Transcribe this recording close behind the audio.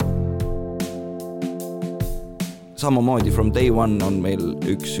samamoodi from day one on meil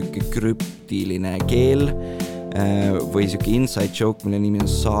üks süke krüptiline keel või süke inside joke, mille nimi on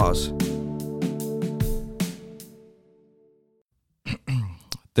saas.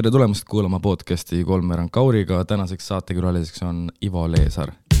 Tere tulemast kuulama podcasti Kolmveerand Kauriga. Tänaseks saatekülaliseks on Ivo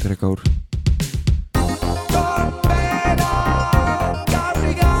Leesar. Tere Kaur.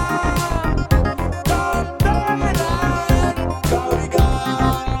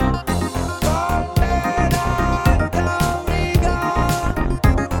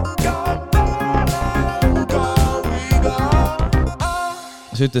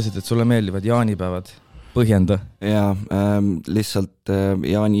 Sa ütlesid, et sulle meeldivad jaanipäevad. Põhjenda. Ja lihtsalt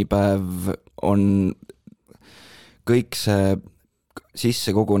jaanipäev on kõik see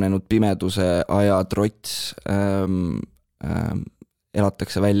sisse kogunenud pimeduse aja trots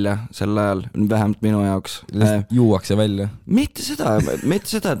elatakse välja sel ajal, vähemalt minu jaoks. Juuakse välja. Mitte seda,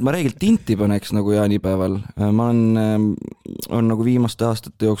 et ma reegelt tinti paneks nagu jaanipäeval. Ma on nagu viimaste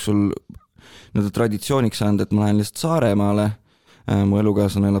aastate jooksul traditsiooniks saanud, et ma lähen lihtsalt Saaremaale. Mu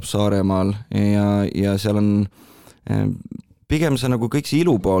elukaaslane elab Saaremaal ja seal on pigem see nagu kõik see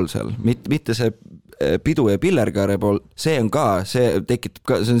ilu pool seal, mitte see pidu ja pillerkaare pool, see on ka, see tekitab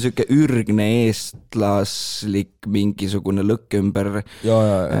ka, see on selline ürgne eestlaslik mingisugune lõkk ümber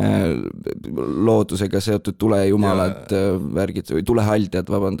loodusega seotud tulejumalad värgid või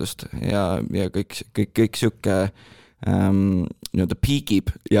tulehaldjad, vabandust, ja kõik siuke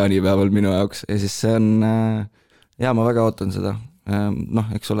piigib jaanipäeval minu jaoks ja siis see on ma väga ootan seda.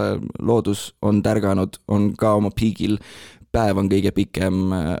 Eks ole, loodus on tärganud, on ka oma piigil, päev on kõige pikem,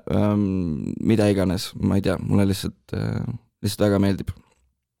 mida iganes, ma ei tea, mulle lihtsalt väga meeldib.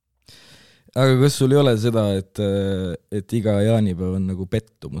 Aga kas sul ei ole seda, et iga jaanipäev on nagu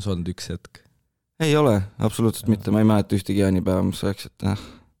pettumus olnud üks hetk? Ei ole, absoluutselt mitte, ma ei mäleta ühtegi jaanipäeva, mis oleks, et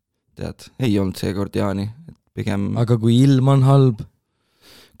tead, ei olnud seekord jaani, pigem... Aga kui ilm on halb?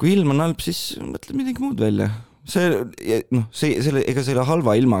 Kui ilm on halb, siis mõtle midagi muud välja. Ega selle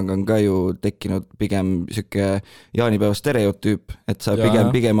halva ilmaga on ka ju tekkinud pigem siuke jaanipäeva stereotüüp, et sa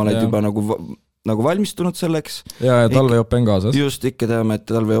pigem oled juba nagu valmistunud selleks. Ja talvejope on kaasas. Just, ikka teame, et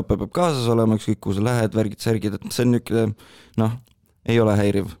talvejope peab kaasas olema, ükskõik kuhu sa lähed, värgid, särgid, et see on niisugune, ei ole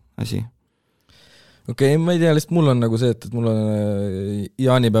häiriv asi. Okei, ma ei tea, lihtsalt mul on nagu see, et mul on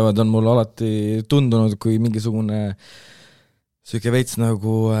jaanipäevad on mul alati tundunud kui mingisugune siuke veits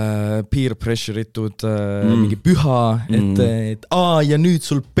nagu peer pressure itud mingi püha, et ja nüüd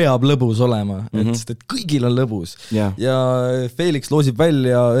sul peab lõbus olema, et kõigil on lõbus. Ja Felix loosib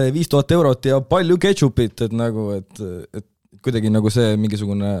välja 5000 eurot ja palju ketšupit, et nagu, et kuidagi nagu see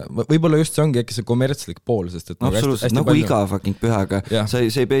mingisugune, võib-olla just see ongi äkki see kommertslik pool, sest et absoluutselt, nagu iga fucking pühaga. Sa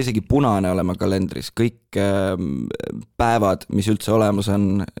ei pea isegi punane olema kalendris. Kõik päevad, mis üldse olemas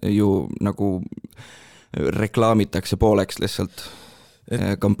on, ju nagu reklaamitakse pooleks lihtsalt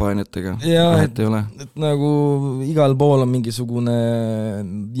kampaaniatega. Et nagu igal pool on mingisugune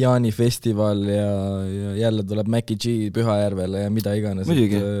jaanifestival ja jälle tuleb Mac G Pühajärvele ja mida iganes.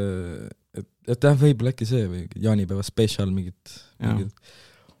 Muidugi. Et võib-olla äkki see või jaanipäeva special mingit.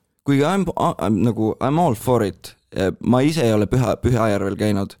 Kuigi I'm all for it. Ma ise ei ole Pühajärvel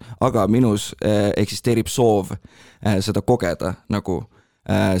käinud, aga minus eksisteerib soov seda kogeda nagu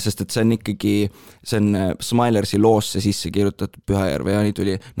sest et see on ikkagi, see on Smilersi loosse sisse kirjutatud Pühajärve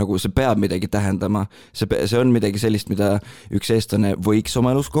jaanituli, nagu see peab midagi tähendama, see on midagi sellist, mida üks eestlane võiks oma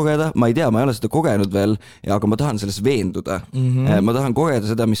elus kogeda, ma ei tea, ma ei ole seda kogenud veel, aga ma tahan selles veenduda, ma tahan kogeda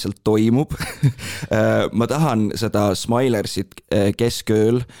seda, mis seal toimub, ma tahan seda Smilersit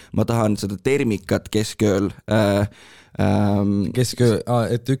keskööl, ma tahan seda termikat keskööl,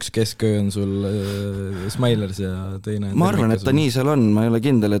 et üks kesköö on sul Smilers ja teine ma arvan, et ta nii seal on, ma ei ole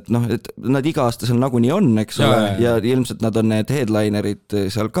kindel, et et nad iga-aastasel nagunii on, eks ole, ja ilmselt nad on need headlinerid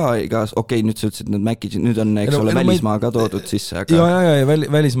seal ka igas, nüüd sa ütlesid need Mac-i, nüüd on, eks ole, välismaa ka toodud sisse, aga... ja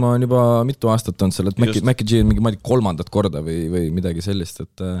välismaa on juba mitu aastat on seal, et Mac-i on mingi, ma ei tea, 3. korda või midagi sellist,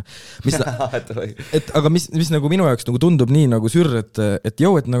 aga mis nagu minu jaoks nagu tundub nii nagu sür, et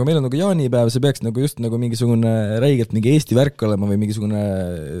nagu meil on nagu jaanipäev, see peaks nagu just nagu mingisugune räigelt mingi Eesti värk olema või mingisugune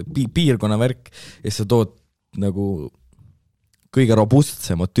piirkonna värk ja sa tood nagu kõige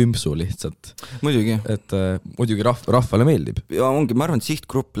robustsema tümpsu lihtsalt. Muidugi. Et muidugi rahvale meeldib. Ja ongi, ma arvan,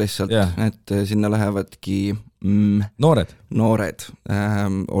 sihtgrupp lihtsalt, et sinna lähevadki Noored,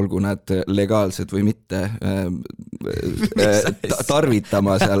 olgu nad legaalsed või mitte,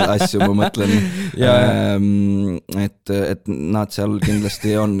 tarvitama seal asju, ma mõtlen, et nad seal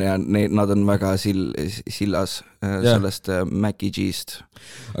kindlasti on ja nad on väga sillas sellest Mac E G'st.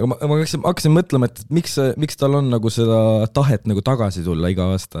 Aga ma hakkasin mõtlema, et miks tal on nagu seda tahet nagu tagasi tulla iga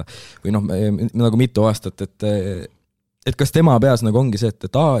aasta või nagu mitu aastat, et kas tema peas nagu ongi see, et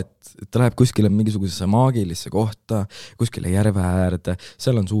ta läheb kuskile mingisugusesse maagilisse kohta, kuskile järve äärde,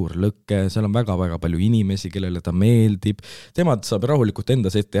 seal on suur lõkke, seal on väga-väga palju inimesi, kellele ta meeldib, tema saab rahulikult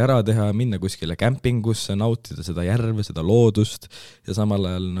enda seti ära teha, minna kuskile kämpingusse, nautida seda järve, seda loodust ja samal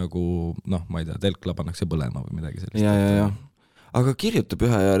ajal nagu, ma ei tea, telkla pannakse põlema või midagi sellist. Ja. Aga kirjuta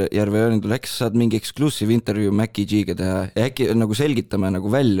Pühajärve ja nüüd äkki saad mingi exclusive interview Mac E G'ga teha ja äkki nagu selgitame nagu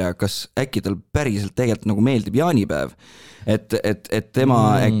välja, kas äkki tal päriselt tegelikult nagu meeldib jaanipäev, et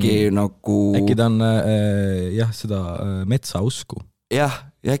tema äkki nagu äkki ta on seda metsausku. Jah,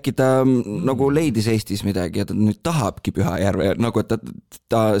 ja äkki ta nagu leidis Eestis midagi ja ta nüüd tahabki Pühajärve, nagu ta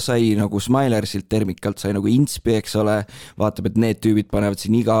sai nagu Smilersilt termikalt, sai nagu inspi, eks ole, vaatab, et need tüübid panevad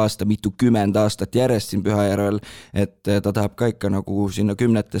siin iga aasta 20 aastat järjest siin Pühajärvel, et ta tahab ka ikka nagu sinna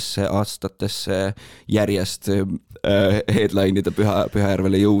 10 aastatesse järjest headline'ida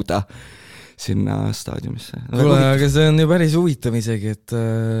Pühajärvele jõuda sinna staadiumisse. Kuule, aga see on ju päris huvitav isegi, et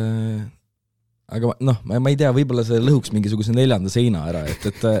aga ma ei tea, võib-olla see lõhuks mingisuguse 4. seina ära,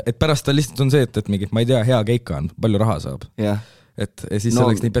 et pärast ta lihtsalt on see, et mingi, ma ei tea, hea keika on, palju raha saab. Et siis see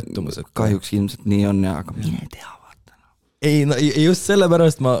oleks nii pettumus. Kahjuks ilmselt nii on, aga mine tea, vaata. Ei, just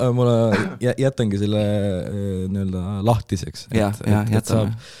sellepärast mulle jätangi selle nii-öelda lahtiseks. Et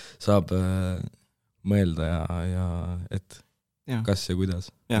saab mõelda ja et kas ja kuidas.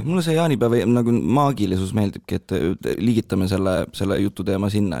 Ja, mulle see jaanipäeva nagu maagilisus meeldibki, et liigitame selle jutu teema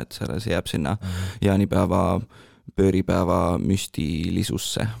sinna, et see jääb sinna jaanipäeva, pööripäeva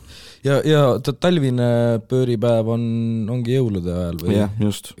müstilisusse. Ja talvine pööripäev ongi jõulude ajal või? Ja,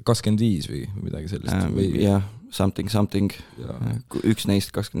 just. 25 või midagi sellist? Jah, something. Üks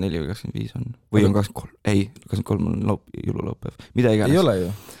neist 24 või 25 on. Või on 23. Ei, 23 on jõululaupäev. Mida iganes. Ei ole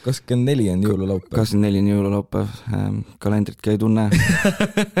ju. 24 on jõululaupäev. 24 on jõululaupäv. Kalendrit ka ei tunne.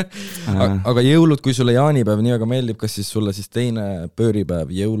 Aga jõulud, kui sulle jaanipäev nii väga meeldib, kas siis sulle siis teine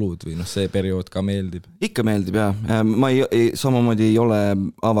pööripäev jõulud või see periood ka meeldib? Ikka meeldib, jah. Ma samamoodi ei ole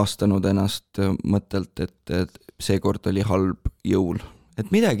avastanud ennast mõttelt, et seekord oli halb jõul. Et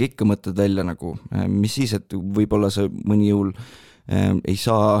midagi ikka mõtled välja nagu, mis siis, et võib-olla see mõni jõul ei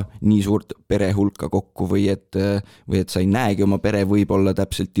saa nii suurt perehulka kokku või et sa ei näegi oma pere võib-olla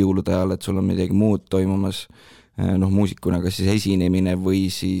täpselt jõulude ajal, et sul on midagi muud toimumas, muusikuna kas siis esinemine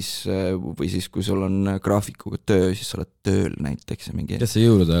või siis kui sul on graafikuga töö, siis sa oled tööl näiteks. Kes see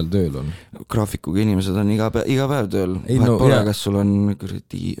jõulude ajal tööl on? Graafikuga inimesed on iga päev tööl. Pole, kas sul on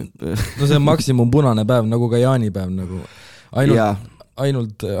kuradi... No see on maksimum punane päev, nagu ka jaanipäev nagu.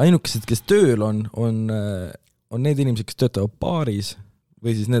 Ainukesed, kes tööl on need inimesed, kes töötavad baaris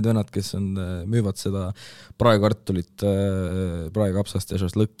või siis need vennad, kes müüvad seda praekartulit, praekapsast ja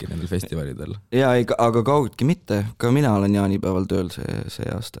šašlõkki nendel festivalidel. Ja, aga kaugtki mitte. Ka mina olen jaanipäeval tööl see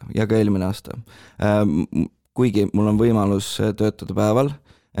aasta ja ka eelmine aasta. Kuigi mul on võimalus töötada päeval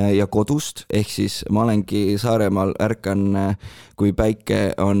ja kodust, ehk siis ma olengi Saaremaal, ärkan, kui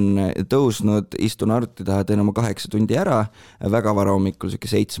päike on tõusnud, istun arvuti taha, teen oma 8 tundi ära, väga vara hommikul,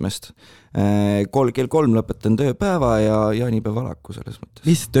 7. Kell 3 lõpetan tööpäeva ja jaanipäeva alaku selles mõttes.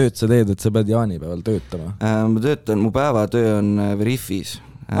 Mis tööd sa teed, et sa pead jaanipäeval töötama? Ma töötan, mu päevatöö on Veriffis.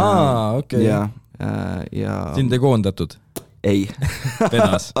 Okei. Sind ei koondatud? Ei.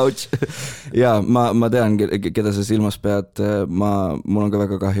 Pedas. Ja ma tean, keda sa silmas pead. Mul on ka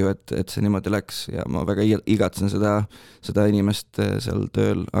väga kahju, et see niimoodi läks ja ma väga igatsen seda inimest seal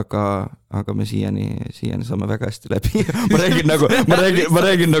tööl, aga me siiani saame väga hästi läbi. ma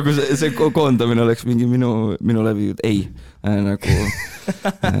räägin nagu see koondamine oleks mingi minu läbi. Ei, nagu...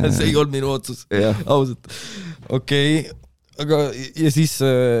 see ei olnud minu otsus. Ausalt. Okei. Aga ja siis,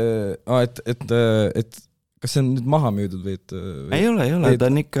 et kas see on nüüd maha müüdud või et... Ei ole, ta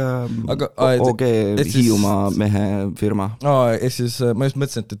on ikka OG Hiiumaa mehe firma. Siis ma just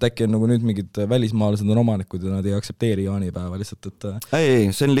mõtlesin, et äkki on nagu nüüd mingid välismaalased on omanikud ja nad ei aksepteeri jaanipäeva lihtsalt, et... Ei,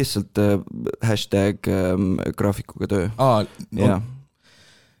 see on lihtsalt hashtag graafikuga töö.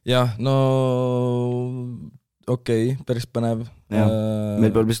 Jah, no okei, päris põnev. Meil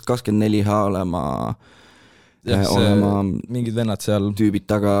peab vist 24H olema mingid vennad seal tüübid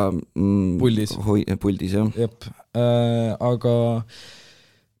taga puldis, jah. Jep. Aga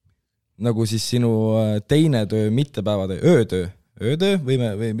nagu siis sinu teine töö, mitte päevatöö, öötöö, öötöö,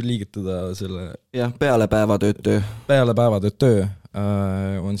 võime liigitada selle jah, peale päevatööd töö. Peale päevatööd töö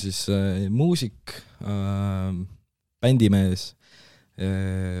on siis muusik, bändimees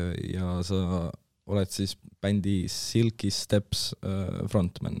ja sa oled siis bändi Silky Steps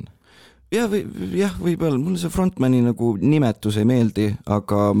frontman. Jah, võib-olla, mulle see frontmani nagu nimetus ei meeldi,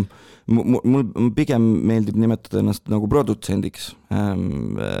 aga mul pigem meeldib nimetada ennast nagu produtsendiks,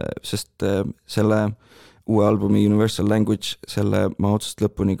 sest selle uue albumi Universal Language, selle ma otsast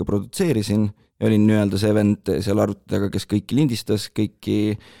lõpuni ka produtseerisin ja olin nii-öelda see vend seal arvuti taga, kes kõiki lindistas,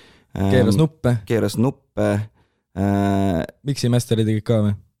 kõiki keeras nuppe. Miksi Masteri tegid ka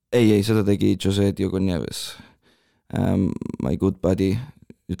või? Ei, seda tegi Jose Diogonieves. My good buddy,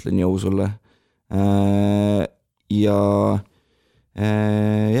 ütlen jõu sulle. Ja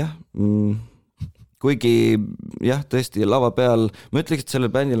jah, kuigi jah, tõesti lava peal, ma ütleks, et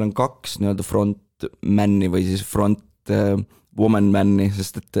sellel bändil on 2 nii-öelda frontmanni või siis front woman manni,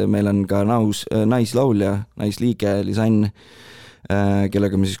 sest et meil on ka naislaulja, naisliige Lisann,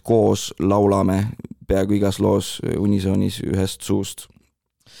 kellega me siis koos laulame peaaegu igas loos unisoonis ühest suust.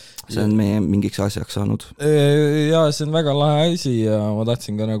 See on meie mingiks asjaks saanud. Ja see on väga lahe asi ja ma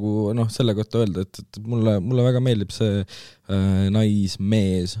tahtsin ka nagu selle kohta öelda, et mulle väga meeldib see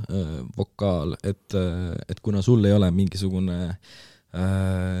naismees vokaal, et kuna sul ei ole mingisugune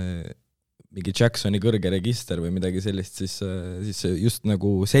mingi Jacksoni kõrge register või midagi sellist, siis just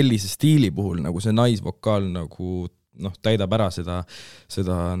nagu sellise stiili puhul nagu see naisvokaal nagu täidab ära seda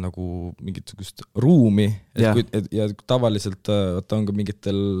nagu mingisugust ruumi ja tavaliselt ta on ka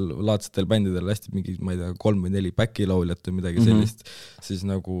mingitel laadsetel bändidel hästi mingi, ma ei tea, 3 või 4 backilauljat või midagi sellist, siis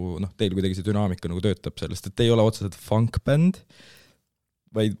nagu teil kuidagi see dünaamika nagu töötab sellest, et ei ole otseselt funk-bänd,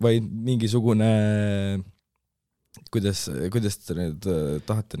 vaid mingisugune kuidas te nüüd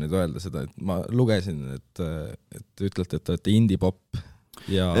tahate nüüd öelda seda, et ma lugesin, et ütlete, et olete indie-pop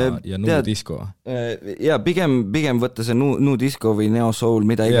ja nu-disco. Ja pigem võtta see nu-disco või neo-soul,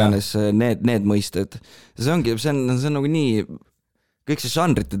 mida iganes need mõisted. See on nagu nii, kõik see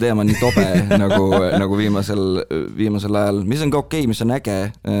žanrite teema nii tobe nagu viimasel ajal, mis on ka okei, mis on äge,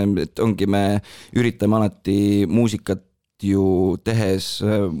 et ongi me üritame alati muusikat ju tehes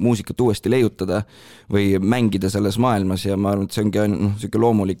muusikat uuesti leiutada või mängida selles maailmas ja ma arvan, et see ongi selline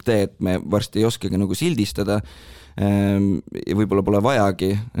loomulik tee, et me varsti ei oskagi nagu sildistada ja võib-olla pole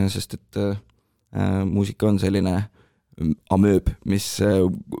vajagi, sest et muusika on selline amööb, mis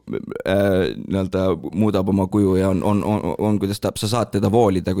nii-öelda muudab oma kuju ja on kuidas sa saad teda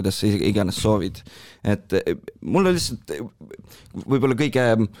voolida, kuidas sa iganes soovid. Et mulle lihtsalt võib-olla kõige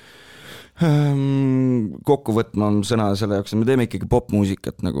kokku võtma sõna selle jaoks, me teeme ikkagi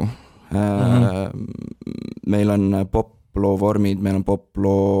popmuusikat nagu. Meil on poploo vormid, meil on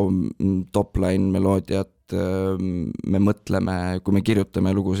poploo topline meloodiat, me mõtleme, kui me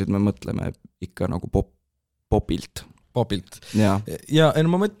kirjutame lugusid, me mõtleme ikka nagu popilt. Ja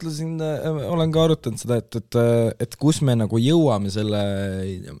ma mõtlesin, olen ka arutanud seda, et kus me nagu jõuame selle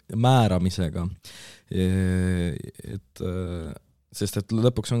määramisega. Sest et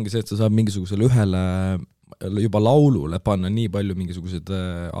lõpuks ongi see, et sa saab mingisugusele ühele juba laulule panna nii palju mingisugused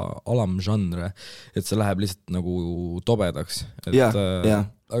alamžanre, et see läheb lihtsalt nagu tobedaks.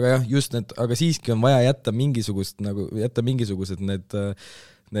 Aga jah, just aga siiski on vaja jätta mingisugused need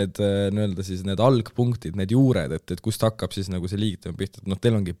nii-öelda siis need algpunktid, need juured, et kust hakkab siis nagu see liigitama pihta, et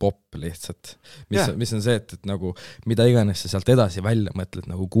teil ongi pop lihtsalt, mis on see, et nagu mida iganes sa sealt edasi välja mõtled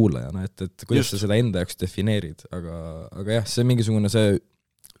nagu kuulajana, et kuidas sa seda enda jaoks defineerid, aga jah, see mingisugune see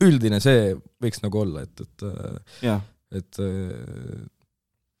üldine see võiks nagu olla, et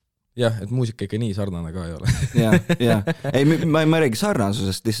muusika ikka nii sarnane ka ei ole. Ei, ma ei räägi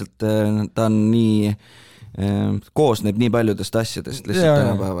sarnasusest, lihtsalt ta on nii koosneb nii paljudest asjadest lihtsalt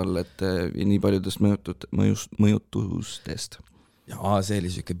tänapäeval, et nii paljudest mõjutustest. Jaa, see oli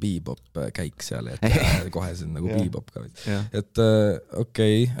siuke bebop käik seal, et kohe see on nagu bebop ka. Et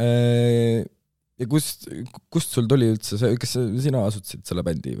okei. Ja kust sul tuli üldse see, kas sina asutasid selle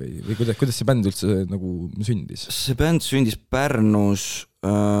bändi või kuidas see bänd üldse nagu sündis? See bänd sündis Pärnus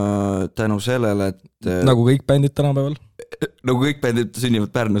tänu sellele, et nagu kõik bändid tänapäeval? Nagu kõik bändid sünnivad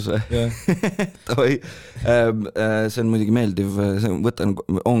Pärnus või? See on muidugi meeldiv,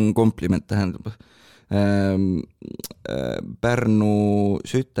 on kompliment tähendab. Pärnu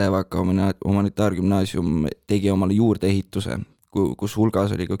Sütevaka humanitaargümnaasium tegi omale juurdeehituse, kus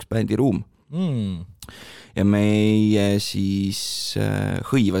hulgas oli ka üks bändiruum. Ja meie siis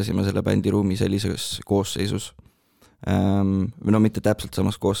hõivasime selle bändiruumi sellises koosseisus. Mitte täpselt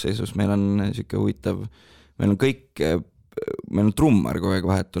samas koosseisus, meil on siuke huvitav, meil on kõik meil on trummar kogu aeg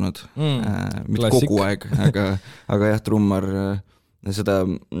vahetunud, mitte klassik. kogu aeg, aga jah, trummar seda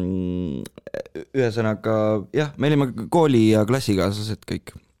ühesõnaga, jah, me olime kooli ja klassikaaslased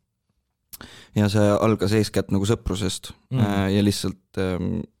kõik. Ja see algas eeskätt nagu sõprusest ja lihtsalt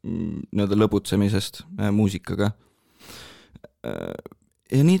nii-öelda lõbutsemisest muusikaga.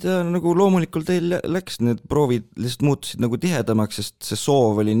 Ja nii ta nagu loomulikult teil läks, need proovid lihtsalt muutusid nagu tihedamaks, sest see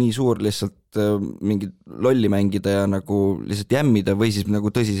soov oli nii suur lihtsalt mingid lolli mängida ja nagu lihtsalt jämmida või siis nagu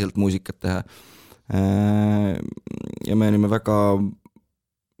tõsiselt muusikat teha. Ja me olime väga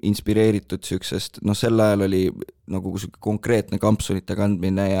inspireeritud süüksest, sel ajal oli nagu konkreetne kampsunite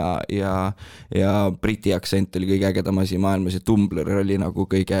kandmine ja briti aktsent oli kõige ägedam asi maailmas ja Tumblr oli nagu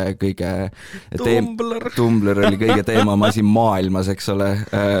Tumblr oli kõige teemam asi maailmas, eks ole,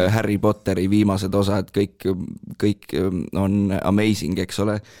 Harry Potteri viimased osad, kõik on amazing, eks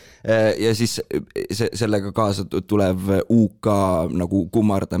ole. Ja siis sellega kaasa tulev UK nagu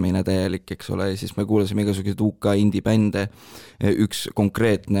kummardamine täielik, eks ole, ja siis me kuulasime igasugused UK indie-bände. Üks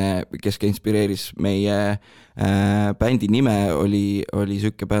konkreetne, kes ka inspireeris meie bändi nime oli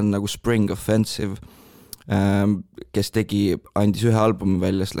süüke bänd nagu Spring Offensive, kes andis ühe albumi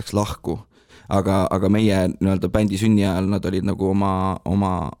välja, siis läks lahku. Aga meie nii-öelda bändi sünni ajal nad olid nagu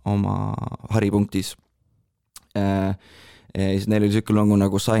oma haripunktis. Ja siis neil oli süüke longu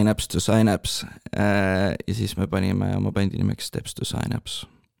nagu Synapse to Synapse ja siis me panime oma bändi nimeks Steps to Synapse.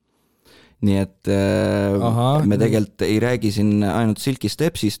 Nii et me tegelikult ei räägi siin ainult Silky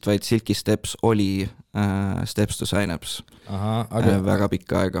Stepsist, vaid Silky Steps oli Steps to Synapse väga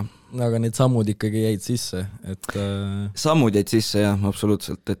pikka aega. Aga need sammud ikkagi jäid sisse, et sammud jäid sisse, jah,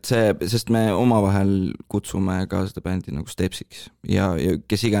 absoluutselt, et sest me omavahel kutsume ka seda bändi nagu Stepsiks ja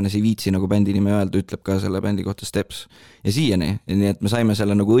kes iganes ei viitsi nagu bändi nime öelda, ütleb ka selle bändi kohta Steps ja siiani, nii et me saime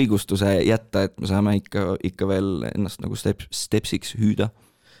selle nagu õigustuse jätta, et me saame ikka veel ennast nagu Stepsiks hüüda.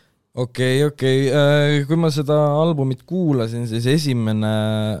 Okei. Kui ma seda albumit kuulasin, siis esimene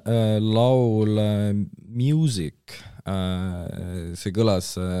laul Music, see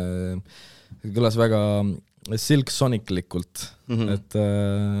kõlas väga Silk-Soniclikult, et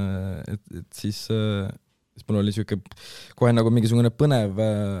siis mul oli siuke kohe nagu mingisugune põnev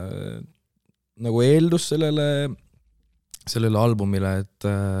nagu eeldus sellele albumile, et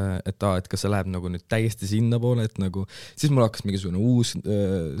kas see läheb nagu nüüd täiesti sinna poole, et nagu siis mul hakkas mingisugune uus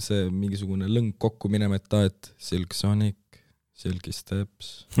see mingisugune lõng kokku minema, et Silk Sonic, Silky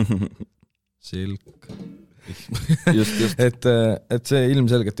Steps, Silk just. et see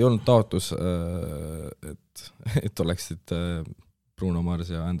ilmselgelt ei olnud taotlus, et oleksid Bruno Mars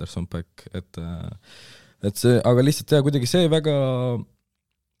ja Anderson .Paak, et see, aga lihtsalt kuidagi see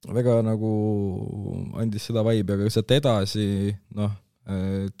väga nagu andis seda vibe, aga sealt edasi,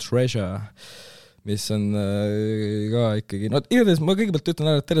 Treasure, mis on ka ikkagi, igatahes ma kõigepealt ütlen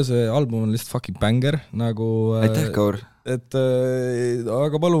ära, et terve see album on lihtsalt fucking banger, nagu aitäh, Kaur.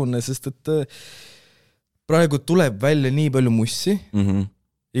 Aga palun, sest et praegu tuleb välja nii palju mussi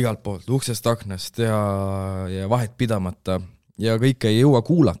igalt poolt, uksest, aknast ja vahet pidamata ja kõike ei jõua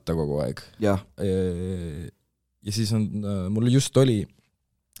kuulata kogu aeg. Ja siis mul just oli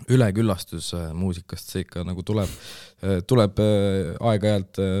üleküllastus muusikast, see ikka nagu tuleb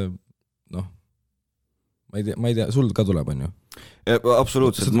aeg-ajalt, ma ei tea, sul ka tuleb, on ju?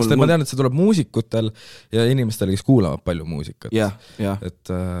 Absoluutselt. Ma tean, et see tuleb muusikutel ja inimestel, kes kuulavad palju muusikat. Ja.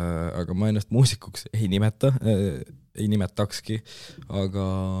 Et, aga ma ennast muusikuks ei nimetakski,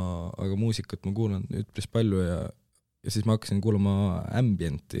 aga muusikat ma kuulan üpris palju ja siis ma hakkasin kuulama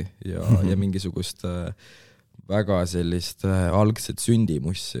ambienti ja mingisugust väga sellist algset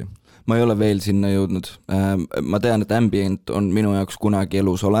sündimussi. Ma ei ole veel sinna jõudnud. Ma tean, et ambient on minu jaoks kunagi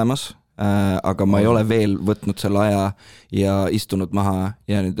elus olemas, aga ma ei ole veel võtnud selle aja ja istunud maha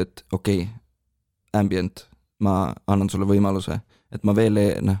ja nüüd, et okei, ambient, ma annan sulle võimaluse, et ma veel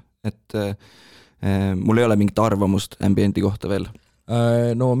mul ei ole mingit arvamust ambienti kohta veel.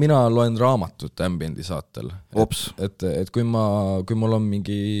 No mina loen raamatut ambiendi saatel. Et kui mul on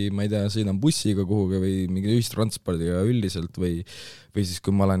mingi, ma ei tea, sõidan bussiga kuhuga või mingi ühistranspordiga üldiselt või siis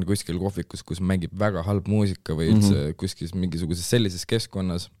kui ma olen kuskil kohvikus, kus mängib väga halb muusika või üldse kuskil mingisuguses sellises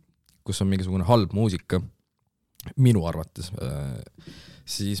keskkonnas, kus on mingisugune halb muusika, minu arvates,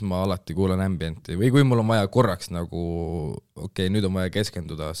 siis ma alati kuulan ambienti või kui mul on vaja korraks nagu nüüd on vaja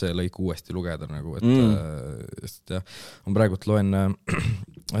keskenduda see lõik uuesti lugeda nagu, et jah, ma praegult loen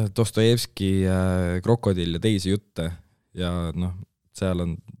Dostojevski Krokodill ja teisi jutte ja seal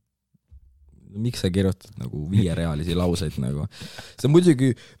on miks sa kirjutad nagu 5-realisi lauseid nagu. See on muidugi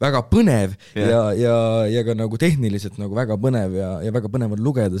väga põnev ja ka nagu tehniliselt nagu väga põnev ja väga põnev on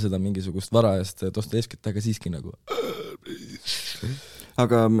lugeda seda mingisugust varajast Dostojevskit, aga siiski nagu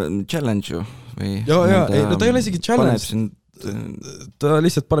aga challenge ju või? Ja, no ta ei ole isegi challenge, ta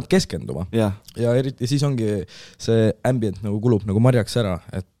lihtsalt paneb keskenduma ja eriti siis ongi see ambient nagu kulub nagu marjaks ära,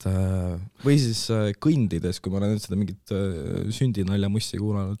 et või siis kõndides, kui ma olen seda mingit sündinaljamussi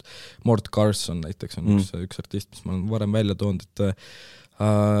kuulanud, Mort Carson näiteks on üks artist, mis ma olen varem välja toonud, et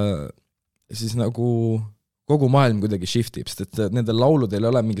siis nagu kogu maailm kuidagi shiftib, sest et nendel lauludel ei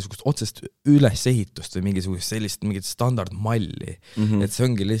ole mingisugust otsest ülesehitust või mingisugust sellist mingit standardmalli, et see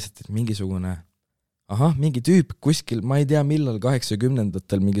ongi lihtsalt mingisugune mingi tüüp kuskil, ma ei tea millal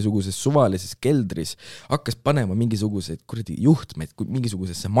 80-ndatel mingisuguses suvalises keldris hakkas panema mingisuguseid kuradi juhtmeid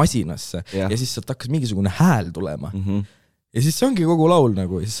mingisugusesse masinasse ja siis sealt hakkas mingisugune hääl tulema. Ja siis see ongi kogu laul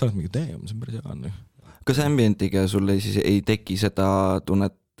nagu, ja siis sa oled mingi see on päris hea. Kas ambientiga sulle siis ei teki seda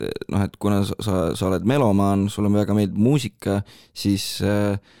tunnet, et kuna sa oled melomaan, sul on väga meeldib muusika, siis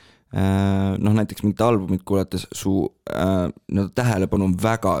näiteks mingit albumit kuulates su tähelepanu on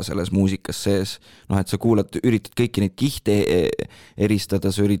väga selles muusikas sees, et sa üritad kõiki neid kihte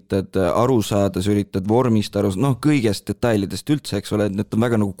eristada, sa üritad aru saada, sa üritad vormist aru, kõigest detailidest üldse, eks ole, et need on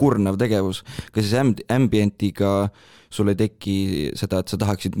väga nagu kurnav tegevus. Kas siis ambientiga sul ei teki seda, et sa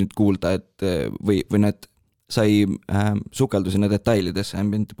tahaksid nüüd kuulda, et või need sa ei sukeldu sinna detailidesse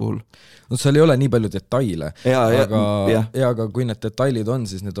ambienti puhul? No seal ei ole nii palju detaile, aga kui need detailid on,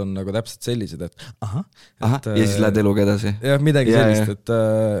 siis need on nagu täpselt sellised, et ja siis lähed eluga edasi. Jah, midagi sellist, et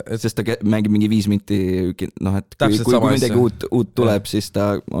sest ta mängib mingi 5 minti, et kui midagi uut tuleb, siis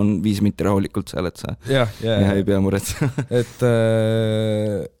ta on 5 minti rahulikult seal, et sa ei pea muretsema. Et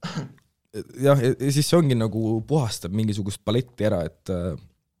jah, ja siis see ongi nagu puhastab mingisugust paletti ära, et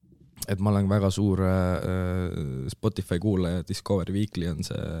ma olen väga suur Spotify kuulaja, Discovery Weekly on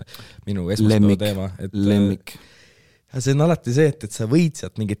see minu esmaspäeva teema. Lemmik. See on alati see, et sa võid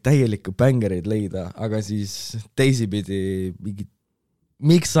sealt mingid täielikku bängereid leida, aga siis teisipidi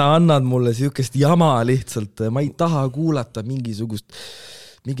miks sa annad mulle siukest jama lihtsalt, ma ei taha kuulata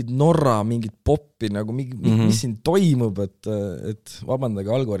mingit Norra, mingit poppi, nagu mis siin toimub, et vabandage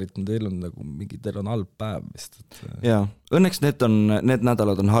algoritm, teil on halb päev vist. Jaa, õnneks need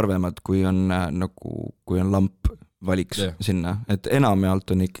nädalad on harvemad, kui on lamp valiks sinna, et enamjaolt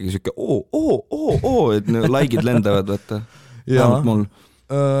on ikkagi siuke et like'id lendavad, vaata. Vähemalt mul.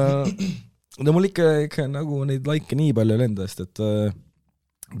 No mul ikka nagu neid like nii palju lenda, sest et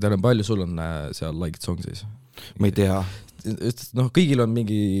teil on palju, sul on seal liked song siis? Ma ei tea. Kõigil on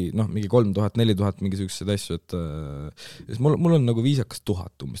mingi 3000, 4000 mingisugused asju, et mul on nagu viisakas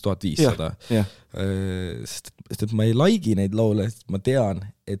 1000, umbes 1500. Sest et ma ei laigi neid laule, sest ma tean,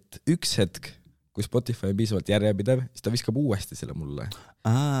 et üks hetk, kui Spotify on piisavalt järjepidev, siis ta viskab uuesti selle mulle.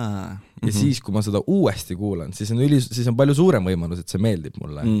 Ja siis, kui ma seda uuesti kuulan, siis on palju suurem võimalus, et see meeldib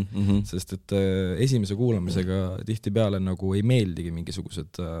mulle. Sest et esimese kuulamisega tihtipeale nagu ei meeldigi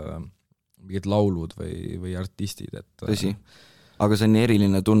mingisugused mingid laulud või artistid. Tõsi. Aga see on nii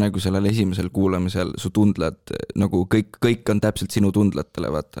eriline tunne, kui sellel esimesel kuulamisel su tundled, nagu kõik on täpselt sinu tundletele,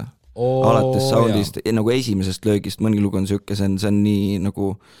 vaata. Alates soundist, nagu esimesest löögist, mõni lugu on siuke, see on nii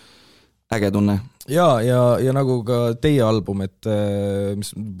nagu äge tunne. Ja nagu ka teie album, et mis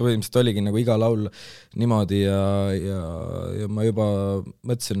põhimõtteliselt oligi nagu iga laul niimoodi ja ma juba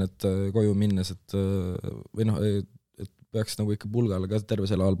mõtlesin, et koju minnes, et peaks nagu ikka pulgale ka terve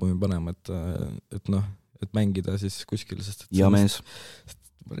selle albumi panema, et mängida siis kuskil, sest et mees.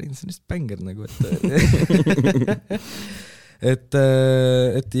 Ma räägin, see on just bänger nagu,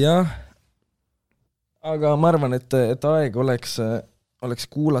 et jah, aga ma arvan, et aeg oleks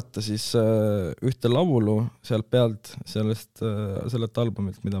kuulata siis ühte laulu sealt pealt sellelt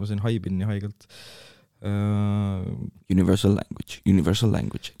albumilt, mida ma siin haibin nii haigelt. Universal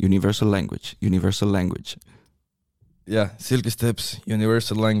language. Jah, Silky Steps,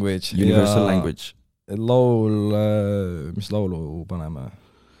 Universal Language. Laul, mis laulu paneme?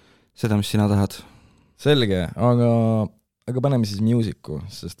 Seda, mis sina tahad. Selge, aga paneme siis Musicu,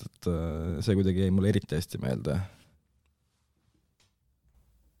 sest et see kuidagi jäi mulle eriti hästi meelde.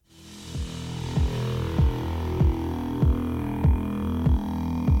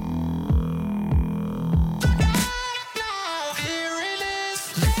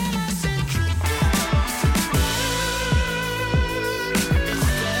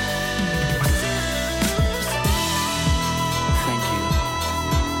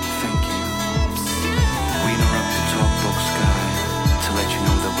 Let you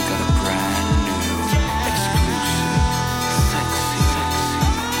know that we got a brand new exclusive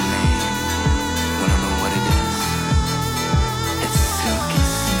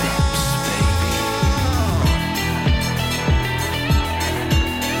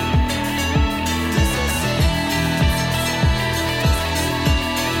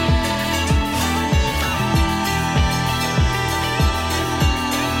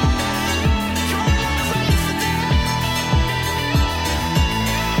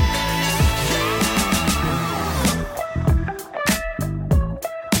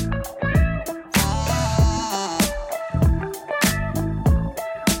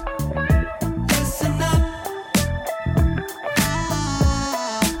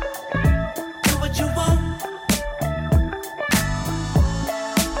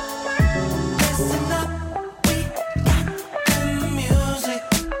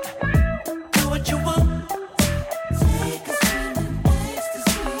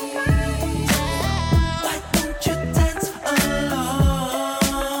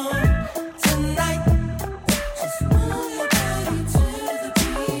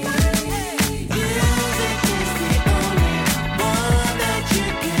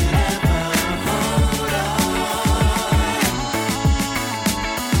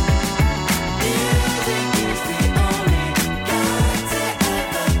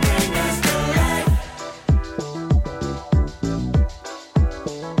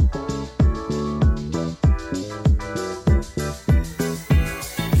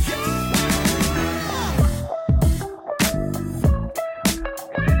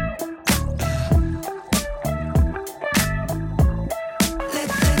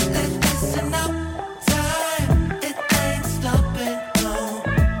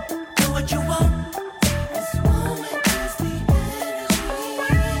what you want. This moment is the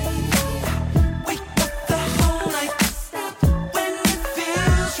energy. Wake up the whole night when it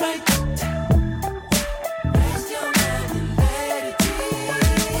feels right. Raise your hand and let it be.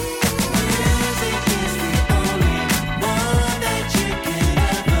 Music is the only one that you can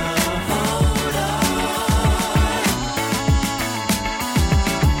ever hold on.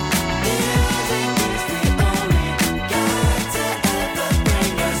 Music is the only guide to ever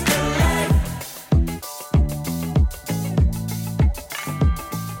bring us to life.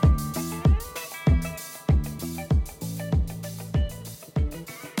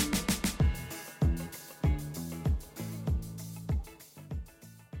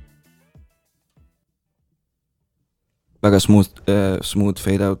 väga smooth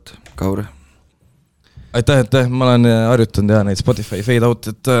fade out, Kaur. aitäh, ma olen harjutanud neid Spotify fade out,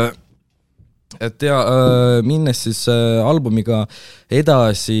 et ja minnes siis albumiga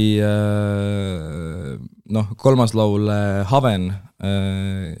edasi, kolmas laul Haven,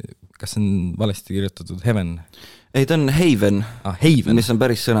 kas see on valesti kirjutatud, Heaven? Ei, ta on Haven, Haven. mis on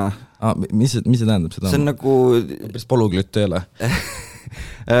päris sõna. Mis see tähendab seda? See on nagu... Päris poluglütt ei ole.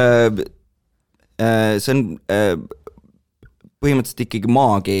 See on põhimõtteliselt ikkagi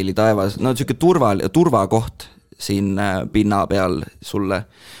maakeeli taevas, siuke turvakoht siin pinna peal sulle.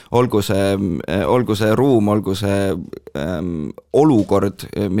 Olgu see ruum, olgu see olukord,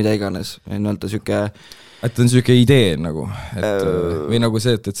 mida iganes. Siuke... Et on siuke idee nagu, või nagu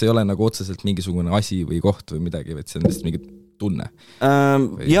see, et see ei ole nagu otseselt mingisugune asi või koht või midagi, et see on lihtsalt mingi tunne.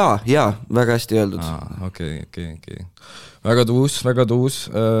 Jaa, väga hästi öeldud. Okei. Väga tuus.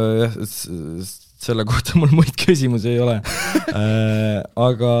 Selle kohta mul muid küsimusi ei ole.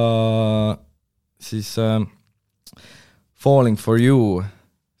 Aga siis Falling for You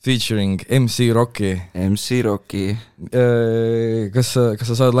featuring MC Rocki. MC Rocki. Kas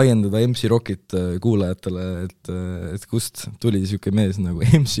sa saad laiendada MC Rockit kuulajatele, et kust tuli siuke mees nagu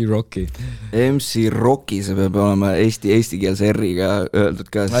MC Rocki? MC Rocki, see peab olema eestikeelse R-iga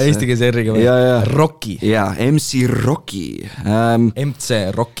öeldud ka. Eestikeelse R-iga või? Rocki. Jaa, MC Rocki. MC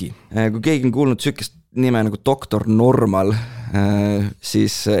Rocki. Kui keegi on kuulnud sükest nime nagu Dr. Normal,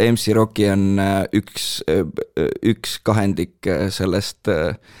 siis MC Rocki on üks kahendik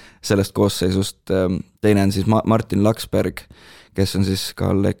sellest koosseisust. Teine on siis Martin Laksberg, kes on siis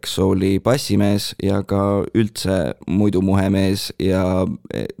ka Lex Souli bassimees ja ka üldse muidu muhemees ja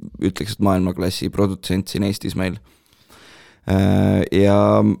ütleks, et maailmaklassi produtsent siin Eestis meil.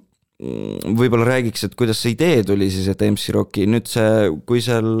 Ja võib-olla räägiks, et kuidas see idee tuli siis, et MC Rocki. Nüüd kui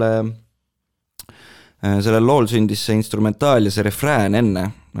sellel lool sündis see instrumentaal ja see refrään enne,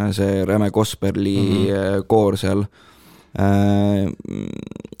 see räme gospeli koor seal.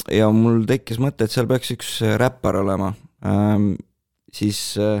 Ja mul tekkis mõte, et seal peaks üks räppar olema. Siis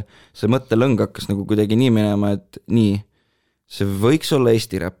see mõttelõng hakkas nagu kuidagi nii minema, et nii, see võiks olla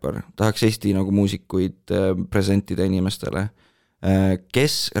Eesti räppar. Tahaks Eesti nagu muusikuid presentida inimestele.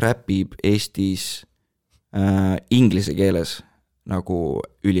 Kes räpib Eestis inglise keeles nagu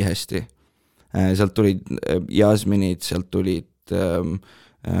ülihästi. Sealt tulid Jasminid, sealt tulid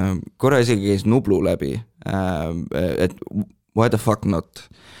korra isegi käis Nublu läbi, et why the fuck not.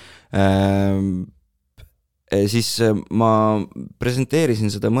 Siis ma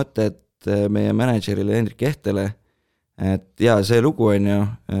presenteerisin seda mõtet meie managerile Hendrik Ehtele, et jaa, see lugu on ju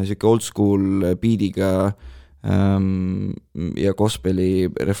siuke old school beatiga ja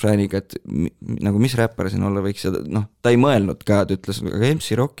gospeli refrääniga, et nagu mis räppar siin olla võiks, ta ei mõelnud ka, ta ütles, aga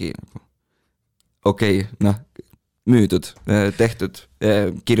MC Rocki nagu. Okei, müüdud, tehtud,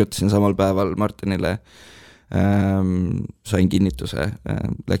 kirjutasin samal päeval Martinile, sain kinnituse,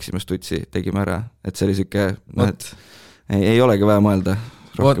 läksime stutsi, tegime ära, et see oli siuke, ei olegi vaja mõelda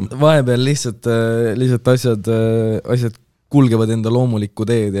rohkem. Vahepeal lihtsalt asjad kulgevad enda loomulikku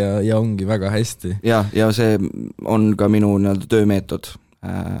teed ja ongi väga hästi. Ja see on ka minu töömeetod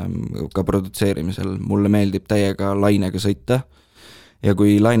ka produtseerimisel. Mulle meeldib täiega lainega sõita ja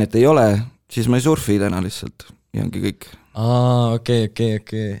kui lainet ei ole, siis ma ei surfi täna lihtsalt ja ongi kõik. Okei.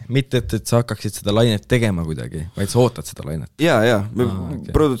 Mitte, et sa hakkaksid seda lainet tegema kuidagi, vaid sa ootad seda lainet. Ja.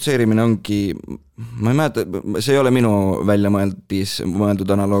 Produtseerimine ongi, ma ei mäleta, see ei ole minu välja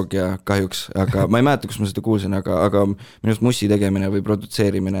mõeldud analoogia kahjuks, aga ma ei mäleta, kus ma seda kuulsin, aga minust mussi tegemine või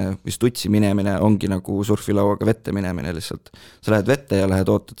produtseerimine või stutsi minemine ongi nagu surfilauaga vette minemine lihtsalt. Sa lähed vette ja lähed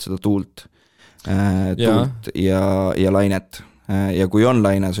ootad seda tuult ja lainet. Ja kui on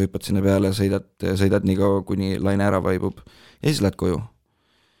laine, sa hüppad sinna peale, sõidad nii kaua, kuni laine ära vaibub ja siis lähed koju.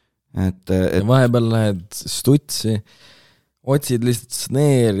 Vahepeal lähed stutsi, otsid lihtsalt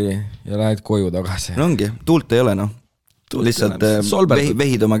sneeri ja lähed koju tagasi. No ongi, tuult ei ole lihtsalt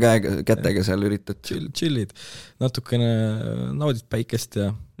vehid oma kätega seal üritad. Chillid, natukene naudid päikest ja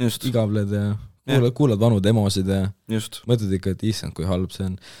Just. igavled ja kuulad vanu demosid ja Just. mõtled ikka, et issand, kui halb see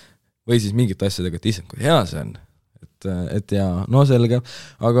on. Või siis mingit asjadega, et issand, kui hea see on. Et jaa, no selge.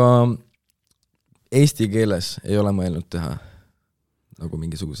 Aga eesti keeles ei ole mõelnud teha nagu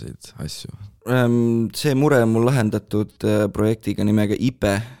mingisuguseid asju. See mure on mul lahendatud projektiga nimega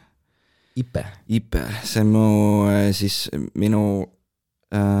Ipe. Ipe, see on minu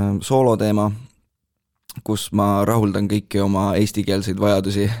sooloteema, kus ma rahuldan kõiki oma eestikeelseid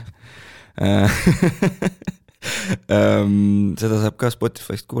vajadusi. Seda saab ka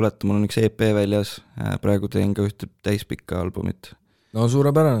Spotify'st kuulata, mul on üks EP väljas, praegu teen ka ühte täispikka albumit. No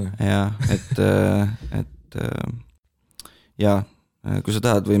suurepärane. Ja, et kui sa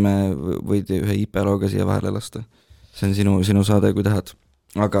tahad, võid ühe IP-looga siia vahele lasta. See on sinu saade, kui tahad.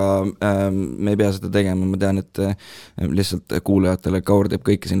 Aga me ei pea seda tegema, ma tean, et lihtsalt kuulajatele Kaur teeb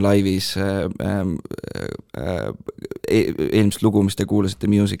kõike siin laivis eelmist lugu, mis te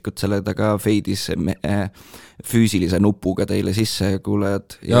kuulasite Musicut, selle taga feidis füüsilise nupuga teile sisse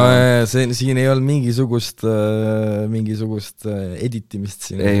kuulajad. Ja siin ei olnud mingisugust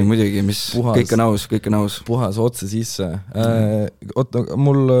editimist siin. Ei, muidugi, kõik on aus. Puhas otse sisse.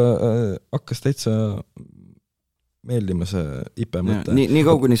 Mul hakkas täitsa meeldima see Ipe mõte. Nii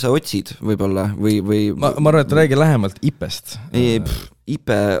kauguni sa otsid võib-olla või... Ma arvan, et räägi lähemalt Ipest.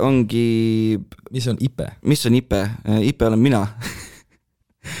 Ipe ongi... Mis on Ipe? Mis on Ipe? Ipe olen mina.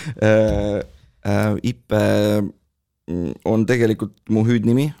 Ipe on tegelikult mu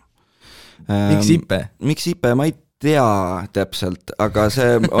hüüdnimi. Miks Ipe? Miks Ipe? Ma ei tea täpselt, aga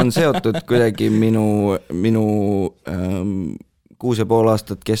see on seotud kuidagi minu 6,5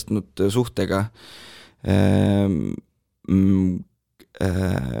 aastat kestnud suhtega,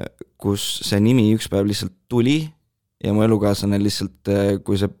 kus see nimi üks päev lihtsalt tuli ja mu elukaaslane lihtsalt,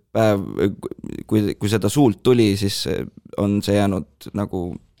 kui seda suult tuli, siis on see jäänud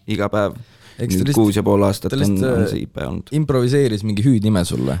nagu iga päev. 6,5 aastat on see Ipe olnud. Improviseeris mingi hüüdnime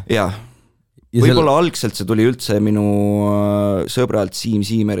sulle? Jaa. Võib-olla algselt see tuli üldse minu sõbralt Siim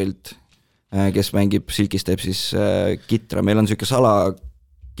Siimerilt, kes mängib Silkistepsis kitra. Meil on selline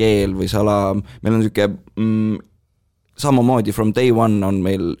salakeel või meil on selline samamoodi from day one on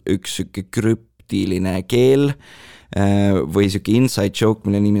meil üks selline krüptiline keel või selline inside joke,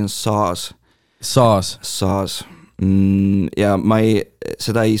 mille nimi on Saas. Ja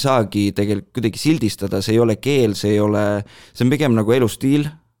seda ei saagi tegelikult kuidagi sildistada, see ei ole keel, see on pigem nagu elustiil.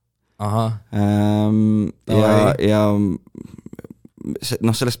 Aha. Ja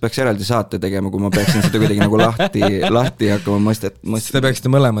sellest peaks eraldi saate tegema, kui ma peaksin seda kuidagi nagu lahti hakkama mõistet. Te peaksite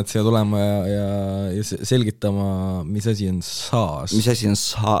mõlemad siia tulema ja selgitama, mis asi on saas. Mis asi on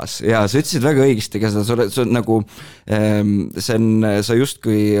saas, jaa, sa ütlesid väga õigesti, sa nagu, sa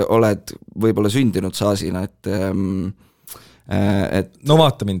justkui oled võib-olla sündinud saasina, et no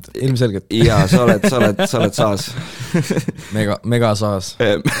vaata mind, ilmselgelt. Jaa, sa oled saas. Megasaas.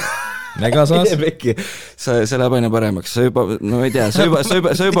 Megasaas? Vekki, see läheb aina paremaks, sa juba, no ei tea, sa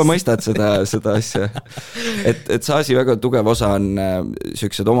juba mõistad seda asja. Et saasi väga tugev osa on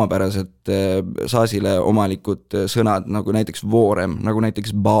sellised omapärased saasile omalikud sõnad, nagu näiteks voorem, nagu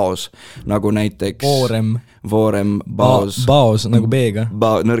näiteks baos, nagu näiteks Voorem, baos. Baos, nagu B-ga.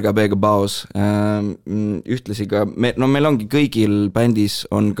 Nõrga B-ga baos. Ühtlasi ka, meil ongi kõigil bändis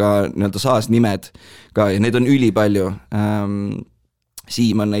on ka nii-öelda saasnimed ka ja neid on ülipalju.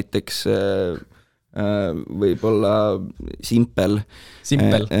 Siim on näiteks võib-olla Simpel.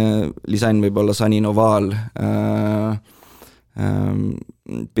 Lisann võib olla Sanin Ovaal.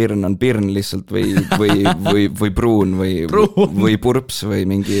 Pirn on Pirn lihtsalt või Pruun või Purps või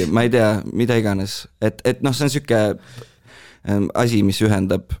mingi, ma ei tea, mida iganes. Et see on selline asi, mis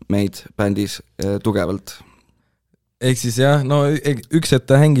ühendab meid bändis tugevalt. Ehk siis jah, no üks, et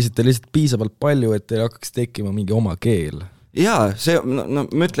te hängisite lihtsalt piisavalt palju, et teil hakkaks tekkima mingi oma keel. Jaa, ma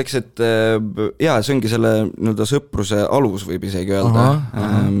ütleks, et see ongi selle sõpruse alus võib isegi öelda.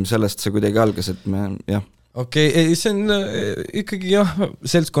 Sellest see kuidagi algas, et jah. Okei, see on ikkagi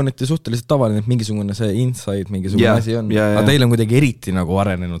seltskonniti suhteliselt tavaline, et mingisugune see inside, mingisugune asi on. Aga teil on kuidagi eriti nagu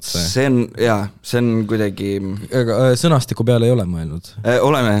arenenud see. See on kuidagi... Sõnastiku peale ei ole mõelnud?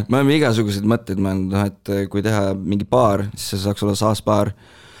 Oleme, me oleme igasuguseid mõtteid mõelnud, et kui teha mingi baar, siis see saaks olla saasbaar.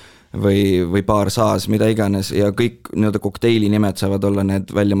 Või paar saas, mida iganes ja kõik kokteili nimed saavad olla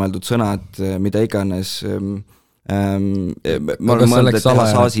need väljamõeldud sõnad, mida iganes ma olen mõelnud, et teha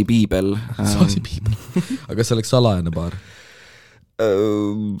saasi piibel. Aga see oleks salajane paar?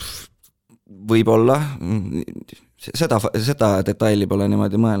 Võib-olla seda detaili pole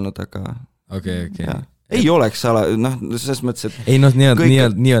niimoodi mõelnud, aga okei. ei oleks noh, selles mõttes, et ei noh,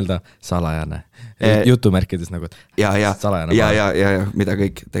 nii-öelda salajane. Jutumärkides nagu, ja, salajane ja, mida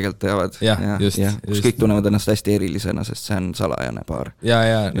kõik tegelikult teavad. Just. Kõik tunnevad ennast hästi erilisena, sest see on salajane baar. Ja,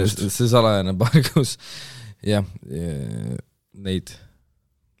 see salajane baar, kus neid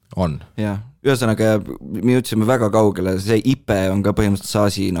on. Ja, ühesõnaga me jõudsime väga kaugele, see IPE on ka põhimõtteliselt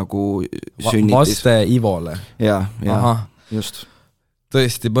Saasi nagu sünnitis. Vaste Ivole. Ja, just.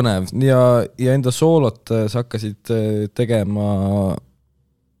 Tõesti põnev. Ja enda soolot sa hakkasid tegema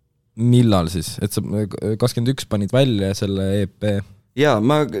millal siis? Et sa 21 panid välja selle EP? Ja,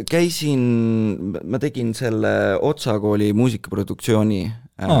 ma tegin selle Otsakooli muusikaproduktsiooni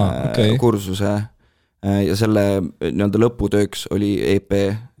kursuse ja selle nii-öelda lõputööks oli EP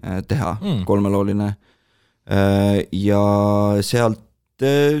teha, 3-looline. Ja seal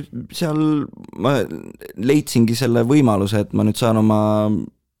ma leidsingi selle võimaluse, et ma nüüd saan oma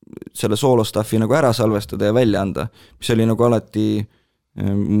selle soolostaffi nagu ära salvestada ja välja anda, mis oli nagu alati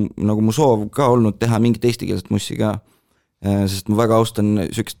nagu mu soov ka olnud teha mingit eestikeelset mussi ka, sest ma väga austan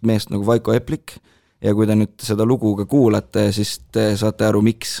sükest meest nagu Vaiko Eplik ja kui te nüüd seda lugu ka kuulate, siis te saate aru,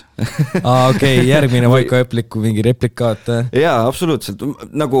 miks. Okei, järgmine Vaiko Epliku mingi replikaat. Jaa, absoluutselt,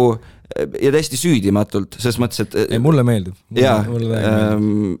 nagu ja täiesti süüdimatult, selles mõttes, et ei, mulle meeldib. Jaa,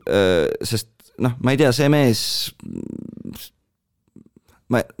 sest noh, ma ei tea, see mees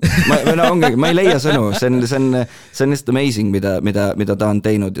ma ei leia sõnu, see on just amazing, mida ta on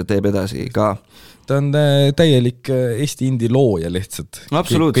teinud ja teeb edasi ka. Ta on täielik Eesti indie looja lihtsalt.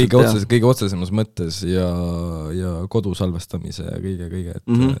 Absoluutselt, kõige otsesemas mõttes ja kodusalvestamise ja kõige.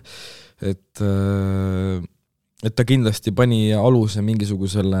 Et ta kindlasti pani aluse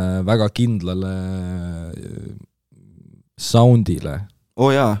mingisugusele väga kindlale soundile.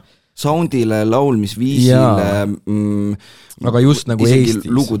 Jaa, soundile, laulmisviisile, aga just nagu Eestis.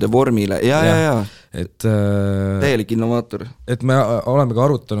 Lugude vormile, ja. Et täielik innovaator. Et me oleme ka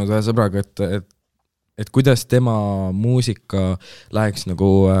arutanud ühe sõbraga, et kuidas tema muusika läheks nagu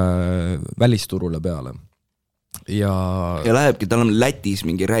välisturule peale. Ja lähebki, tal on Lätis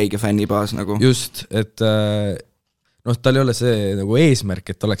mingi räige fännibaas nagu. Just, et tal ei ole see nagu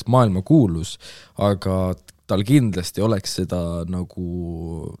eesmärk, et oleks maailma kuulus, aga tal kindlasti oleks seda nagu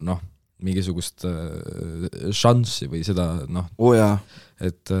mingisugust šanssi või seda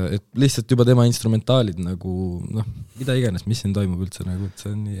et lihtsalt juba tema instrumentaalid nagu mida iganes, mis siin toimub üldse nagu, et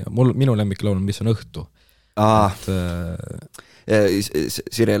see on nii, minu lemmiklaul on, mis on õhtu.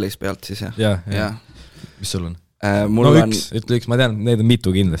 Sirelis pealt siis, jah? Ja. Mis sul on? Ütle üks, ma tean, need on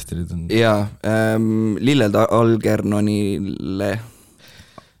mitu kindlasti. Jaa, Lilled Algernonile.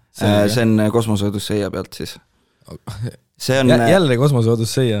 See on Kosmoseodusseia pealt siis. Jälle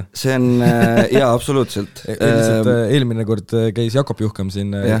Kosmoseodusseia. See on, jaa, absoluutselt. Eelmine kord käis Jakob Juhkam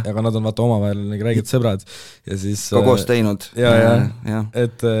siin, aga nad on vaata omavahel räägid sõbrad. Ja siis ka koos teinud. Ja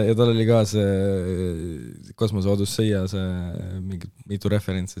tal oli ka see Kosmoseodusseia, see mitu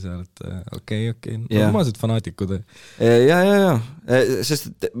referentsi seal, et okei, normaalsed fanaatikud. Ja,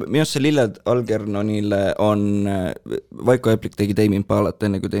 sest minu see Lilled Algernonile on Vaiko Eplik tegi Tame Impalat,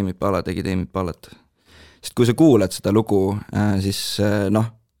 enne kui Tame Impala tegi Tame Impalat. Sest kui sa kuulad seda lugu, siis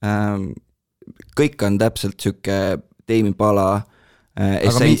kõik on täpselt süke Tame Impala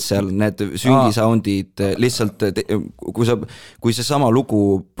essential, need süngisoundid, lihtsalt kui see sama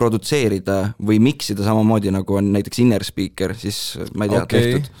lugu produtseerida või miksida samamoodi nagu on näiteks Inner Speaker, siis ma ei tea,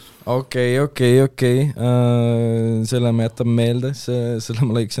 tehtud. Okei. Selle ma jätan meelde, selle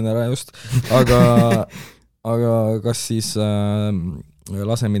ma lõiksin ära just. Aga kas siis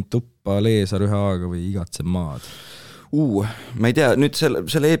Lase mind tuppa, Leesar ühe A-ga või Igatsen maad? Ma ei tea, nüüd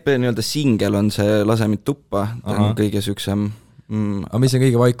selle EP nii-öelda singel on see Lase mind tuppa, ta on kõige süksem. Aga mis on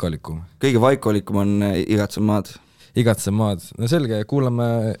kõige vaikolikum? Kõige vaikolikum on Igatsen maad. Igatsen maad. No selge, kuulame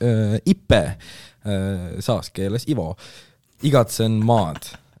IPE saaskeeles Ivo. Igatsen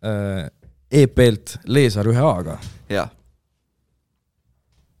maad. EP-lt Leesar ühe A-ga. Jah.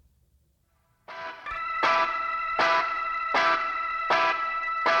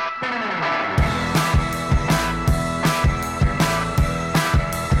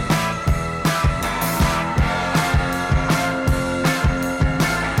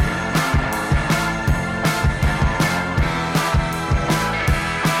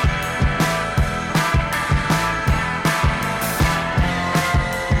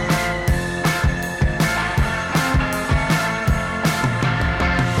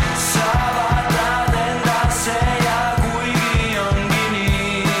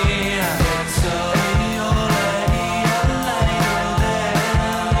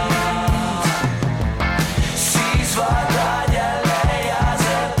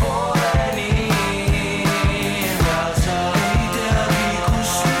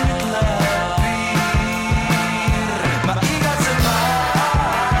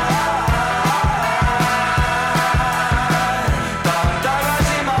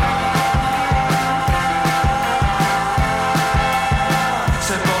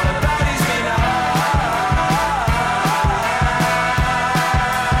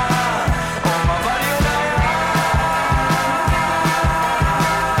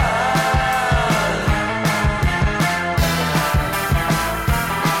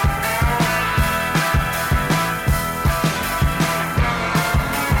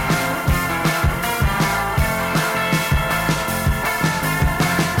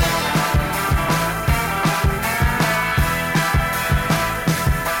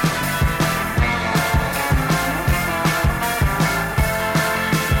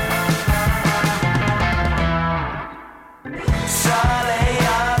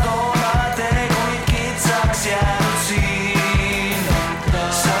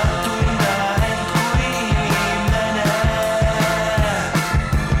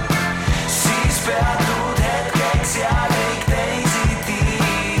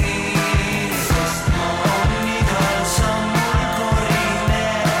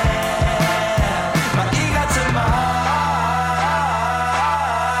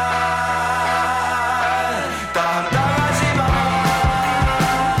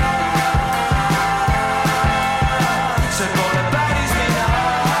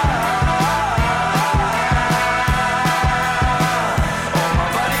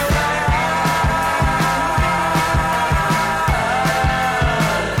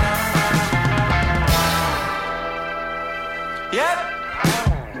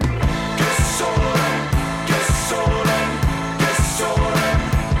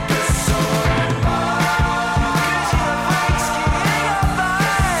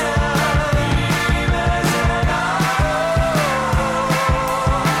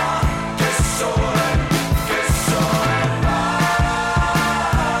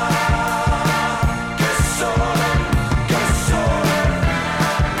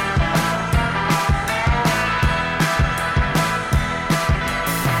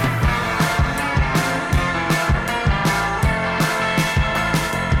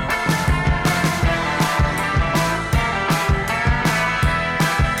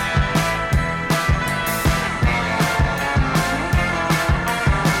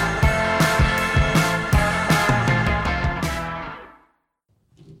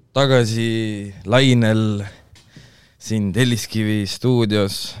 tagasi lainel siin Telliskivi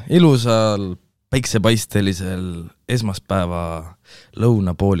stuudios ilusal päiksepaistelisel esmaspäeva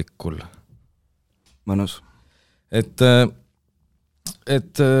lõunapoolikul. Mõnus. Et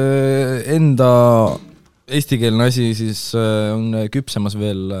enda eestikeelne asi siis on küpsemas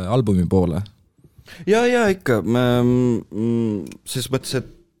veel albumi poole. Ja ikka. Ses mõttes,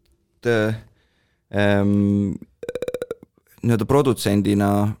 et nii-öelda produtsendina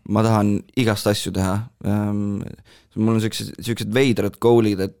ma tahan igast asju teha. Mul on sellised veidrad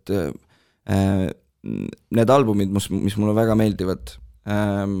goalid, et need albumid, mis mulle väga meeldivad,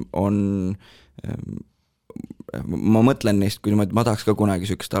 on ma mõtlen neist, kui ma tahaks ka kunagi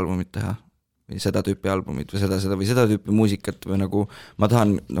sellist albumit teha või seda tüüpi albumit või seda tüüpi muusikat või nagu ma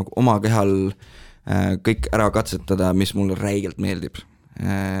tahan nagu oma kehal kõik ära katsetada, mis mulle räigelt meeldib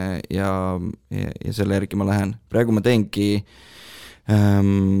ja selle järgi ma lähen. Praegu ma teengi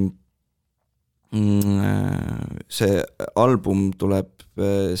see album tuleb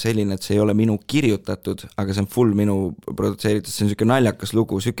selline, et see ei ole minu kirjutatud, aga see on full minu produtseeritud, see on selline naljakas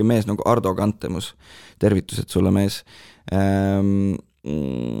lugu, selline mees nagu Ardo Kantemus, tervitused sulle mees.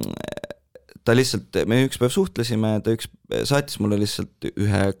 Ta lihtsalt, me üks päev suhtlesime, ta saatis mulle lihtsalt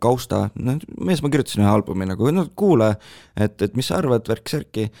ühe kausta, mees ma kirjutasin ühe albumi nagu, kuule, et mis sa arvad,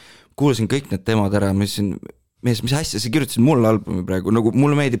 värk-särki, kuulasin kõik need demod ära, ma ütlesin, mees, mis asja, sa kirjutasid mulle albumi praegu, nagu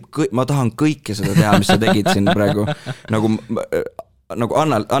mulle meeldib, ma tahan kõike seda teha, mis sa tegid siin praegu, nagu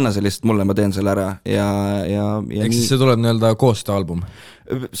anna see lihtsalt mulle, ma teen selle ära ja eks siis see tuleb nii-öelda koostööalbum?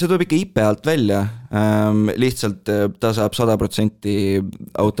 See tuleb ikka IP alt välja, lihtsalt ta saab 100%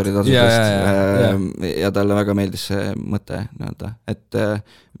 autoritasudest ja talle väga meeldis see mõte, et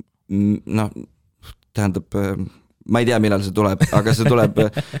tähendab, ma ei tea, millal see tuleb, aga see tuleb,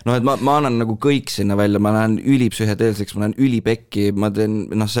 et ma annan nagu kõik sinna välja, ma lähen ülipsühhedeelseks, ma lähen ülipekki, ma teen,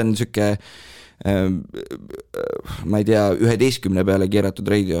 see on siuke ma ei tea, 11 peale keeratud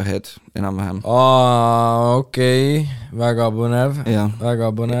Radiohead enam-vähem. Okei, väga põnev, väga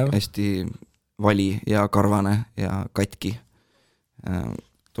põnev. Hästi vali ja karvane ja katki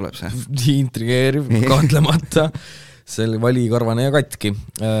tuleb see. Intrigeeriv, kahtlemata. See vali, karvane ja katki.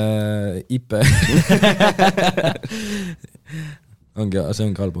 Ipe. See ongi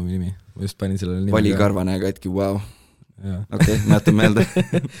albumi nimi. Ma just panin sellele nimi. Vali, karvane ja katki, wow. Okei, ma jätan meelde.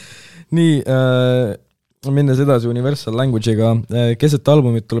 Nii, minnes edasi Universal Language'iga, keset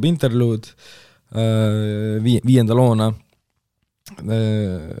albumit tuleb interluud 5. loona.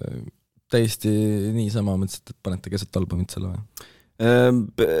 Täiesti niisama mõtlesid, et panete keset albumit selle või?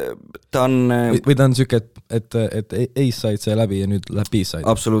 Ta on... Või ta on süke, et A-side sai läbi ja nüüd läheb B-side?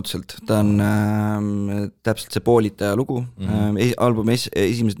 Absoluutselt, ta on täpselt see poolitaja lugu. Albumi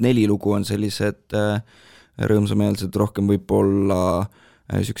esimesed 4 lugu on sellised rõõmsameelsed, rohkem võib-olla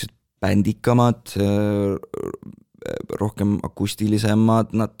sellised bändikamad, rohkem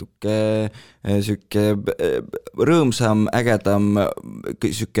akustilisemad, natuke süke rõõmsam, ägedam,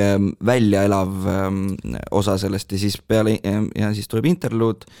 süke välja elav osa sellest ja siis tuleb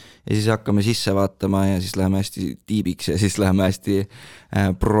interluud ja siis hakkame sisse vaatama ja siis läheme hästi tiibiks ja siis läheme hästi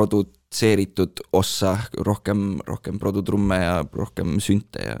produtseeritud ossa, rohkem produtrumme ja rohkem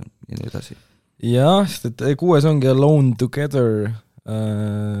sünte ja nii edasi. Jah, sest 6 ongi Alone Together,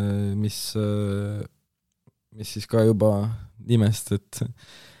 mis siis ka juba nimest, et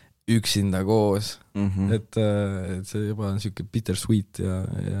üksinda koos, et see juba on siuke bittersweet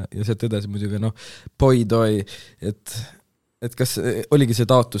ja sealt edasi muidugi Boy Toy, et kas oligi see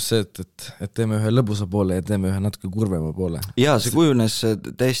taotus see, et teeme ühe lõbusa poole ja teeme ühe natuke kurvema poole? Jaa, see kujunes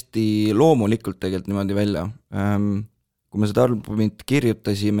täiesti loomulikult tegelikult niimoodi välja. Kui me seda albumit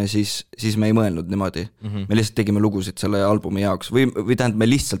kirjutasime, siis me ei mõelnud niimoodi. Me lihtsalt tegime lugusid selle albumi jaoks või tähendab, me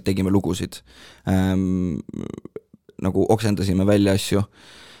lihtsalt tegime lugusid. Nagu oksendasime välja asju.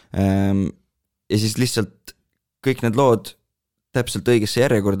 Ja siis lihtsalt kõik need lood täpselt õigesse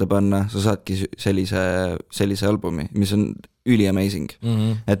järjekorda panna, sa saadki sellise albumi, mis on üli-amazing.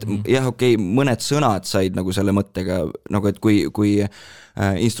 Et jah, okei, mõned sõnad said nagu selle mõttega, nagu et kui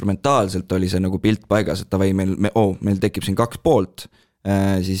instrumentaalselt oli see nagu pilt paigas, et tavai, meil tekib siin 2 poolt,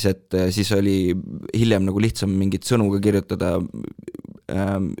 siis oli hiljem nagu lihtsam mingit sõnu ka kirjutada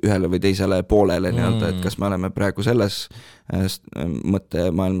ühele või teisele poolele, et kas me oleme praegu selles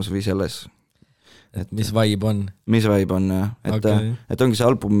mõttemaailmas või selles. Et mis vibe on? Mis vibe on, jah. Et ongi see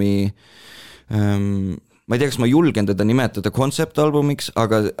albumi, ma ei tea, kas ma julgen teda nimetada kontseptalbumiks,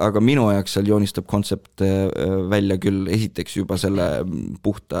 aga minu jaoks seal joonistab kontsept välja küll esiteks juba selle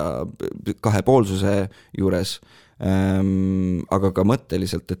puhta kahepoolsuse juures, aga ka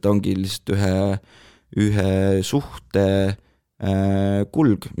mõtteliselt, et ongi lihtsalt ühe suhte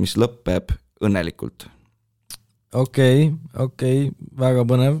kulg, mis lõpeb õnnelikult. okei, väga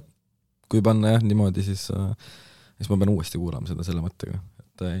põnev. Kui panna jah niimoodi, siis ma pean uuesti kuulama seda selle mõttega.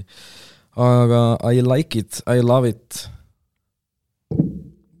 Aga I like it, I love it.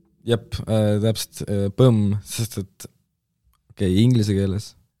 Jep, täpselt põmm, sest et inglise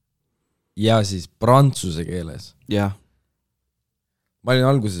keeles ja siis prantsuse keeles. Jah. Ma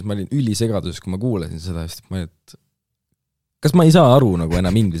olin ülisegaduses, kui ma kuulasin seda, sest ma et kas ma ei saa aru nagu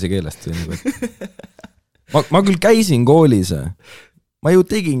enam inglise keelest või nagu, et ma küll käisin koolis, ma ju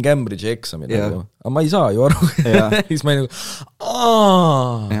tegin Cambridge'i eksami nagu, aga ma ei saa ju aru. Siis ma nagu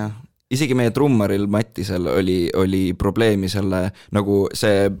jah. Isegi meie trummaril Mattisel oli probleemi selle nagu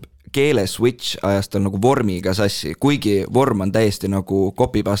see keele switch ajas tal nagu vormiga sassi, kuigi vorm on täiesti nagu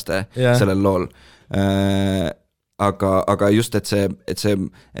copy-paste sellel lool. Aga just, et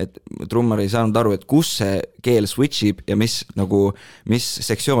trummar ei saanud aru, et kus see keel switchib ja mis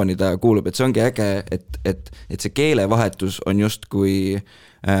sektsiooni ta kuulub, et see ongi äge, et see keelevahetus on just kui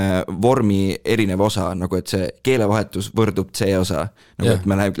vormi erinev osa, nagu et see keelevahetus võrdub C-osa, nagu et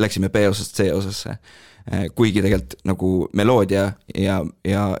me läksime B-osast C-osasse. Kuigi tegelikult nagu meloodia ja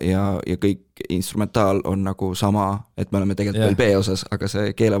kõik instrumentaal on nagu sama, et me oleme tegelikult veel B-osas, aga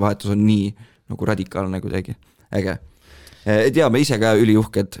see keelevahetus on nii nagu radikaalne kuidagi. Äge. Et ja, me ise ka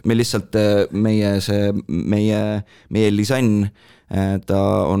üliuhked, me lihtsalt meie Lisann,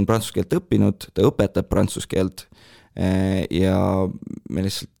 ta on prantsuse keelt õppinud, ta õpetab prantsuse keelt ja me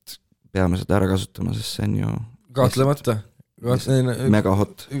lihtsalt peame seda ära kasutama, sest see on ju kahtlemata mega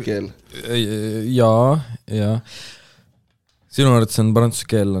hot keel. Ja sinu arvates on prantsuse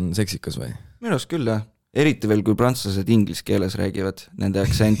keel on seksikas või? Minu arust küll, jah. Eriti veel, kui prantslased inglise keeles räägivad, nende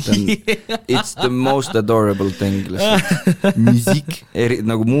aktsent on it's the most adorable thing. Musik,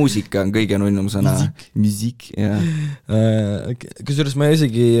 nagu muusika on kõige nunnum sõna. Musik, jah. Kusjuures ma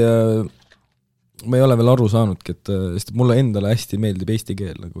isegi ma ei ole veel aru saanudki, et mulle endale hästi meeldib eesti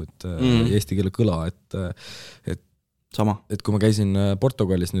keel, nagu, et eesti keele kõla, et sama. Et kui ma käisin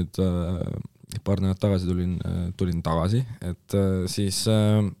Portugalis nüüd paar nädalat tagasi tulin tagasi, et siis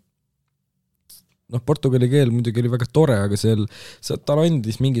portugali keel muidugi oli väga tore, aga ta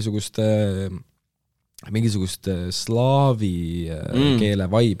andis mingisugust slaavi keele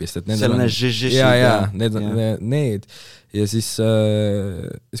vaibist, et need ja siis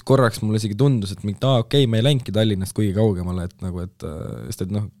korraks mulle isegi tundus, et ma ei läingi Tallinnast kuigi kaugemale, et nagu, et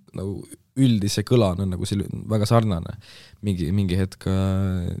nagu üldise kõla on nagu väga sarnane mingi hetk.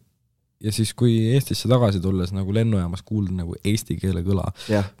 Ja siis, kui Eestisse tagasi tulles nagu lennujaamas kuulda nagu eesti keele kõla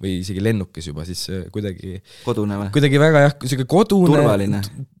või isegi lennukis juba, siis kuidagi kodune või? Kuidagi väga kodune,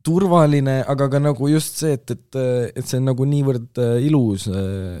 turvaline, aga ka nagu just see, et see on nagu niivõrd ilus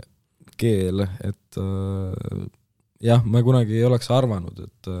keel, et jah, ma kunagi ei oleks arvanud,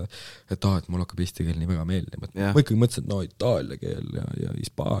 et mul hakkab eesti keel nii väga meeldima. Ma ikkagi mõtlesin, et itaalia keel ja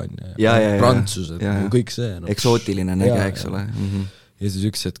Hispaania ja Prantsus, kõik see. Eksootiline näge, eks ole. Ja siis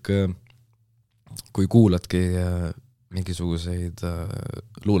üks hetk, kui kuuladki mingisuguseid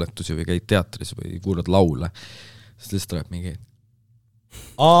luuletusi või käid teatris või kuulad laule, siis lihtsalt tuleb mingi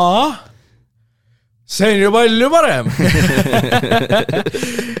see on ju palju parem.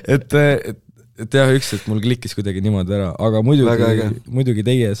 et jah, üks, et mul klikkis kuidagi niimoodi ära, aga muidugi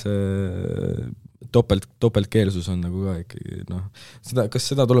teie see topeltkeelsus on nagu ka ikkagi, kas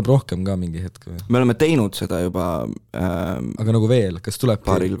seda tuleb rohkem ka mingi hetk või? Me oleme teinud seda juba aga nagu veel, kas tuleb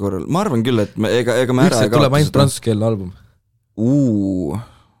paaril korral? Ma arvan küll, et ega me ära ei tuleb ainult prantsuskeelne album?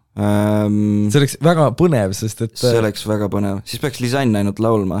 See oleks väga põnev, sest et see oleks väga põnev, siis peaks Lisann ainult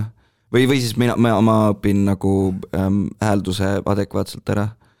laulma või siis ma õpin nagu häälduse adekvaatselt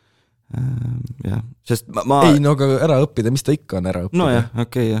ära. Ja. Sest ei, aga ära õppida, mis ta ikka on ära õppida? No jah,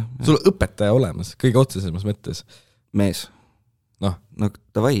 okei, jah. Sul on õpetaja olemas, kõige otsesemas mõttes. Mees. No,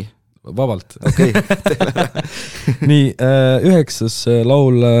 davai. Vabalt. Okei. Nii, 9.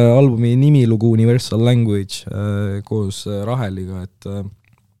 laul albumi nimilugu Universal Language koos Raheliga, et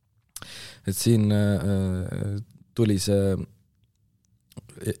siin tuli see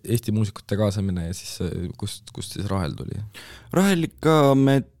Eesti muusikute kaasamine ja siis kust siis Rahel tuli? Raheliga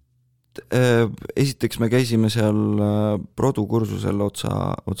esiteks me käisime seal produkursusel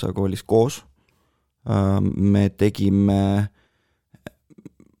otsa koolis koos. Me tegime,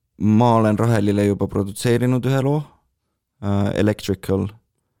 ma olen Rahelile juba produtseerinud ühe loo, Electrical,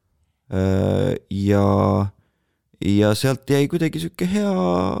 ja sealt jäi kuidagi siuke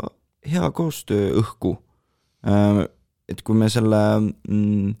hea koostöö õhku. Et kui me selle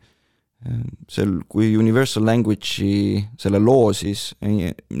kui Universal Language'i selle loo siis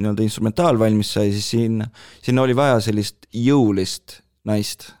nii-öelda instrumentaal valmis sai, siis sinna oli vaja sellist jõulist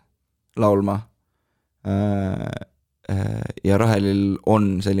naist laulma. Ja Rahelil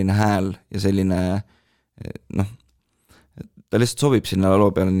on selline hääl ja selline ta lihtsalt sobib sinna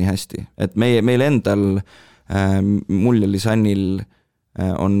loo peale nii hästi, et meil endal mul ja Lisanil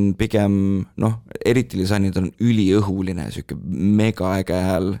on pigem, eriti Lisanil on üliõhuline, siuke mega äge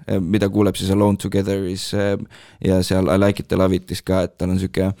hääl, mida kuuleb siis Alone Togetheris ja seal I Like It The Love Itis ka, et tal on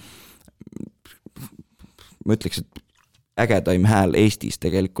siuke, ma ütleks, et ägedaim hääl Eestis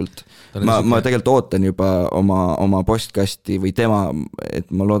tegelikult. Ma tegelikult ootan juba oma postkasti või tema, et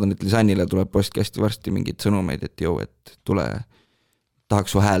ma loodan, et Lisanile tuleb postkasti varsti mingid sõnumeid, et et tule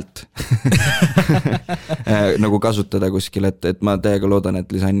tahaks su häält nagu kasutada kuskil, et ma täiega loodan,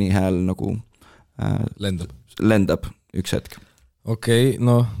 et Lisani hääl nagu lendab üks hetk. Okei,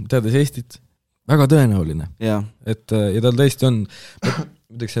 teades Eestit, väga tõenäoline. Ja tal tõesti on,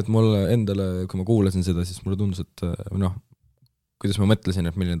 ütleks, et mul endale, kui ma kuulasin seda, siis mulle tundus, et kuidas ma mõtlesin,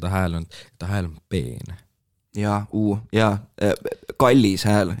 et milline ta hääl on peen. Ja kallis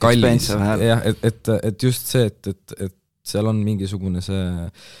hääl, expensive hääl. Jah, et just see, et seal on mingisugune see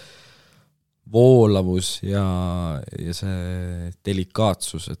voolavus ja see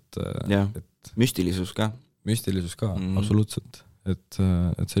delikaatsus, et müstilisus ka, absoluutselt. Et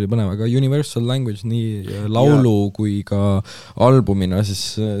see oli põnev, aga Universal Language nii laulu kui ka albumina,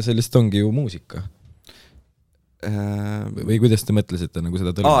 siis sellist ongi ju muusika. Või kuidas te mõtlesite nagu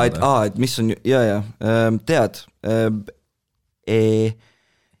seda tõlgendada? Et mis on, tead,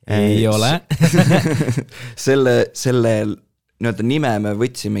 ei ole. selle nii-öelda nime me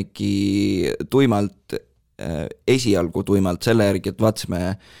võtsimegi tuimalt, esialgu tuimalt selle järgi, et vaatasime,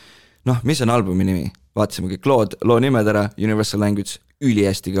 mis on albumi nimi? Vaatasime kõik loo nimed ära, Universal Language, üli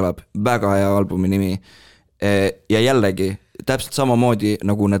hästi kõlab, väga hea albumi nimi. Ja jällegi, täpselt samamoodi,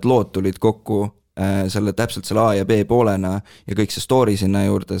 nagu need lood tulid kokku, täpselt selle A ja B poolena ja kõik see story sinna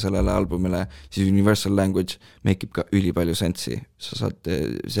juurde sellele albumile, siis Universal Language meikib ka üli palju sensi.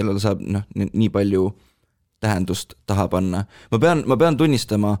 Sellele saab nii palju tähendust taha panna. Ma pean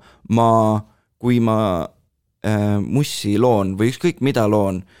tunnistama, kui ma mussi loon või ükskõik mida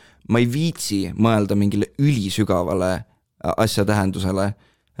loon, ma ei viitsi mõelda mingile ülisügavale asja tähendusele.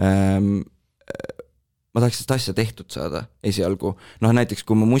 Ma tahaks seda asja tehtud saada esialgu. Näiteks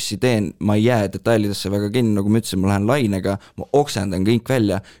kui ma mussi teen, ma ei jää detailidesse väga kinni, nagu ma ütlesin, ma lähen lainega, ma oksendan kõik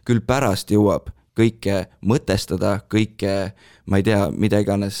välja, küll pärast jõuab kõike mõtestada, kõike, ma ei tea, mida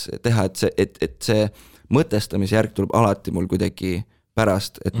iganes teha, et see mõtestamise järg tuleb alati mul kuidagi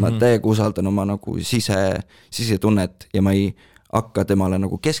pärast, et ma täiega usaldan oma nagu sisetunnet ja ma ei hakka temale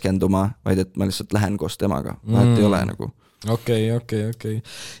nagu keskenduma, vaid et ma lihtsalt lähen koos temaga, et ei ole nagu Okei.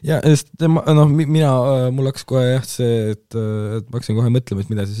 Ja mina, mul läks kohe see, et ma hakkasin kohe mõtlema,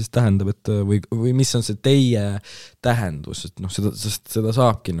 et mida see siis tähendab, et või mis on see teie tähendus, et seda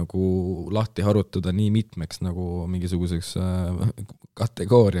saabki nagu lahti harutada nii mitmeks nagu mingisuguseks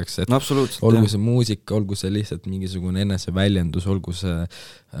kategooriaks, et olgu see muusika, olgu see lihtsalt mingisugune eneseväljendus, olgu see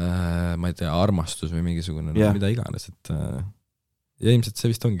ma ei tea, armastus või mingisugune mida iganes, et ja ilmselt see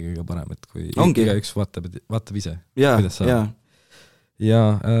vist ongi kõige parem, et kui igaüks vaatab ise, kuidas saab.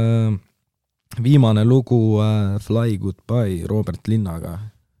 Ja viimane lugu Fly Goodbye Robert Linnaga,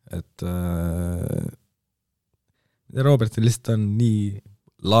 et Robertil lihtsalt on nii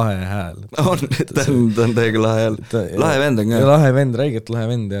lahe hääl. Ta on täiega lahe hääl. Lahe vend on ka. Lahe vend, räigelt lahe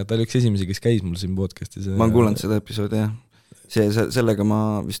vend ja ta oli üks esimesi, kes käis mul siin podcastis. Ma olen kuulanud seda episoodi, jah. Sellega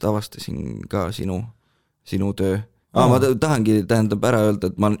ma vist avastasin ka sinu töö. Ma tahangi ära öelda,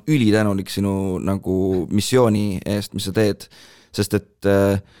 et ma olen ülitänulik sinu nagu missiooni eest, mis sa teed, sest et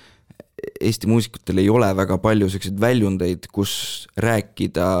Eesti muusikutel ei ole väga palju selliseid väljundeid, kus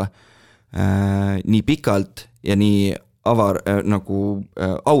rääkida nii pikalt ja nii nagu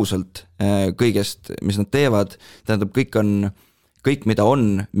ausalt kõigest, mis nad teevad. Tähendab, kõik, mida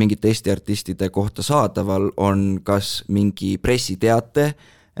on mingite Eesti artistide kohta saadaval, on kas mingi pressiteate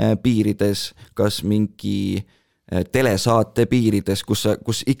piirides, kas mingi telesaate piirides,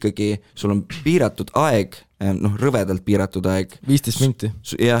 kus ikkagi sul on piiratud aeg, rõvedalt piiratud aeg. 15 minti.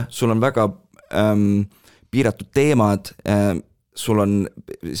 Jah, sul on väga piiratud teemad, sul on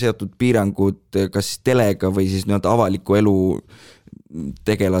seotud piirangud kas telega või siis avaliku elu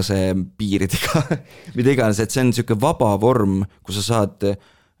tegelase piiridega, mida iganes, et see on selline vaba vorm, kus sa saad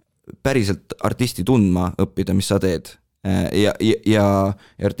päriselt artisti tundma õppida, mis sa teed. Ja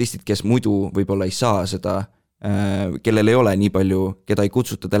artistid, kes muidu võib-olla ei saa seda, kellel ei ole nii palju, keda ei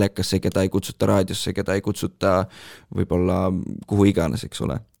kutsuta telekasse, keda ei kutsuta raadiosse, keda ei kutsuta võib-olla kuhu iganes, eks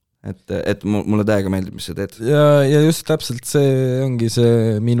ole. et mulle täiega meeldib, mis sa teed. ja just täpselt see ongi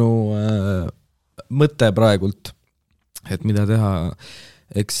see minu mõte praegult, et mida teha,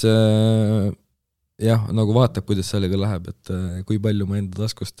 eks jah, nagu vaatab, kuidas sellega läheb, et kui palju ma enda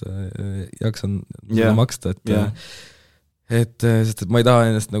taskust jaksan maksta, sest et ma ei taha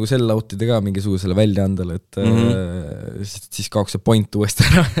ennast nagu sell-out'ida ka mingisugusele väljaandele, et siis kaoks see point uuesti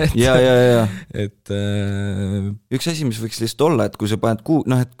ära. Et üks asi, mis võiks lihtsalt olla, et kui sa paned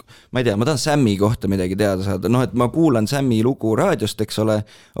et ma ei tea, ma tahan Sammi kohta midagi teada saada, et ma kuulan Sammi lugu raadiost, eks ole,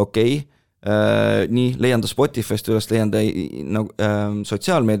 okei. Nii, leian ta Spotify'st üles, leian ta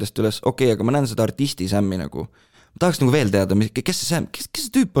sotsiaalmeediast üles, okei, aga ma näen seda artisti Sammi nagu. Ma tahaks nagu veel teada, kes see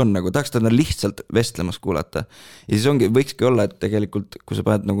tüüp on nagu, tahaks ta lihtsalt vestlemas kuulata. Ja siis võikski olla, et tegelikult, kui sa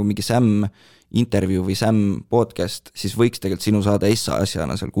paned nagu mingi Sam intervjuu või Sam podcast, siis võiks tegelikult sinu saada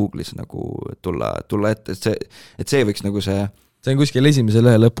asjana seal Google'is nagu tulla ette, et see võiks nagu see on kuskil esimese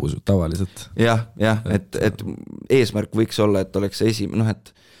lehe lõpus tavaliselt. Jah, et eesmärk võiks olla, et oleks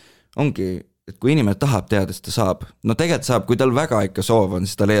et ongi, et kui inimene tahab teada, siis ta saab. No tegelikult saab, kui tal väga ikka soov on,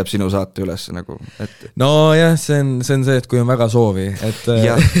 siis ta leiab sinu saate üles nagu. No jah, see on see, et kui on väga soovi. Et...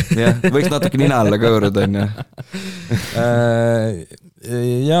 jah, võiks natuke nina alla kõõruda, on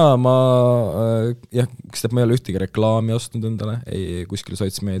ja ma ei ole ühtegi reklaami ostnud endale, ei kuskil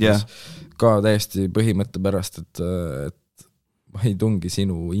sotsmeedias. Ka täiesti põhimõtte pärast, et ma ei tungi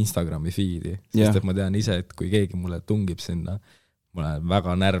sinu Instagrami feedi, sest et ma tean ise, et kui keegi mulle tungib sinna, ma olen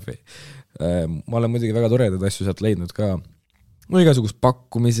väga närvi. Ma olen muidugi väga toredad asju sealt leidnud ka. Igasugust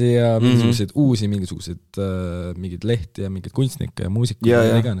pakkumisi ja mingisuguseid uusi, mingid lehti ja mingid kunstnikke ja muusikuid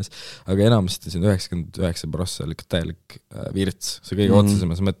ja iganes. Aga enamasti siin 99% oli täielik virts, see kõige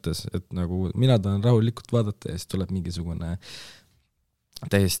otsesemas mõttes, et nagu mina tahan rahulikult vaadata ja siis tuleb mingisugune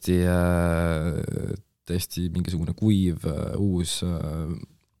täiesti mingisugune kuiv uus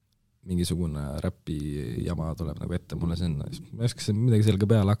mingisugune räpi jama tuleb nagu ette mulle sinna, ma ei oska midagi sellega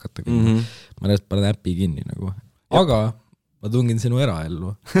peale hakata, ma näed panen äppi kinni nagu, aga ma tungin sinu eraellu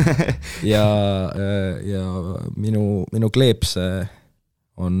ja minu kleepse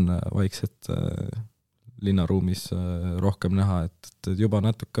on vaikselt linnaruumis rohkem näha, et juba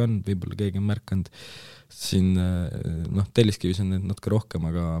natuke on, võib-olla keegi on märkanud siin, Telliskivis on need natuke rohkem,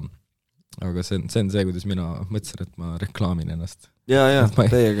 aga see on see, kuidas mina mõtlesin, et ma reklaamin ennast. Ja,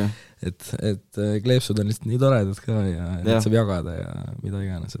 teiega. Et kleepsud on lihtsalt nii toredad ka ja need saab jagada ja mida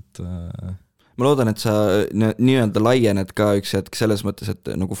iganes, et... Ma loodan, et sa nii-öelda laiened ka üks hetk selles mõttes, et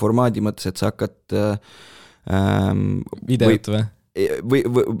nagu formaadi mõttes, et sa hakkad... videot või?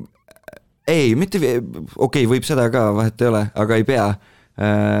 Ei, mitte... Okei, võib seda ka, vahet ei ole, aga ei pea.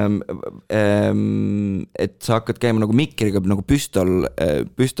 Et sa hakkad käima nagu mikriga nagu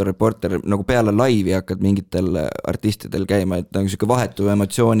püstolreporter nagu peale laivi hakkad mingitel artistidel käima, et nagu siuke vahetu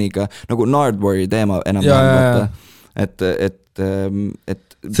emotsiooniga nagu Nardwari teema enam et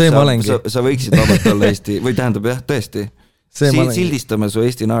sa võiksid vabalt olla Eesti või tähendab jah, tõesti sildistame su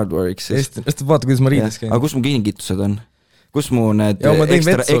Eesti Nardwariks vaata, kuidas ma riides käin. Aga kus mu kinnikitused on? Kus mu need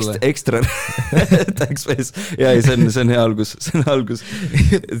ekstra thanks face. Ja, see on hea algus.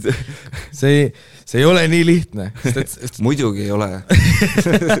 See ei ole nii lihtne. Muidugi ei ole.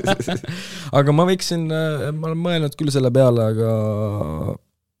 Aga ma olen mõelnud küll selle peale,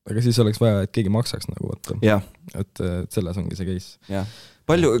 aga siis oleks vaja, et keegi maksaks nagu võtta. Et selles ongi see case. Ja.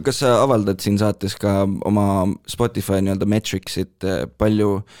 Kas sa avaldad siin saates ka oma Spotify nii-öelda metricsit,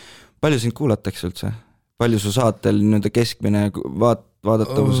 palju sind kuulatakse üldse? Palju su saatel nii-öelda keskmine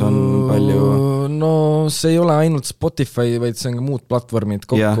vaadatavus on palju? No see ei ole ainult Spotify, vaid see on ka muud platvormid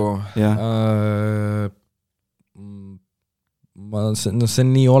kokku. See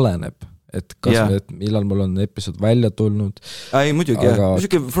nii oleneb, et et millal mul on episood välja tulnud. Ei, muidugi, jah.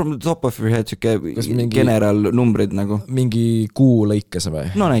 From the top of your head, general numbrid nagu. Mingi kuu lõikes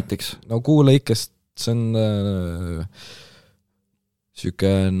või? No näiteks. No kuu lõikest see on...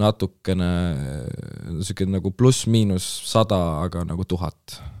 Süke natukene nagu pluss-miinus 100, aga nagu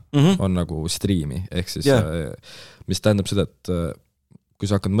 1000 on nagu striimi, ehk siis mis tähendab seda, et kui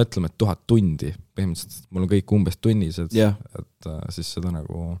sa hakkad mõtlema, et 1000 tundi, põhimõtteliselt mul on kõik umbes tunnised, et siis seda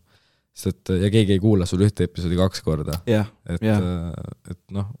nagu, ja keegi ei kuula sul ühte episoodi 2 korda, et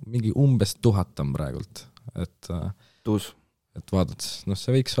mingi umbes 1000 on praegult, et vaadates,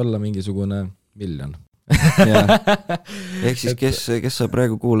 see võiks olla mingisugune 1 miljon. Ehk siis kes sa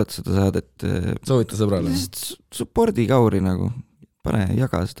praegu kuulad seda saadet, soovita sõbrale suppordi Kauri nagu,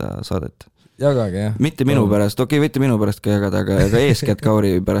 jaga seda saadet, jagage jah, mitte minu pärast, võite minu pärast ka jagada, aga eeskätt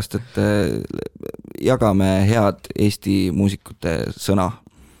Kauri pärast, et jagame head Eesti muusikute sõna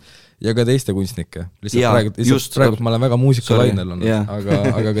ja ka teiste kunstnikke. Jaa, Praegu ma olen väga muusikalainel olnud, Jaa.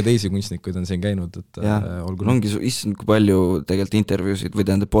 aga ka teisi kunstnikuid on siin käinud, et olgu ongi issand, kui palju tegelikult intervjuusid või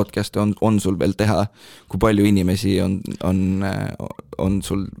tähendab podcast'e on sul veel teha, kui palju inimesi on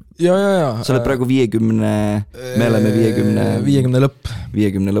sul. Ja. Sa oled praegu 50, me oleme 50 lõpp.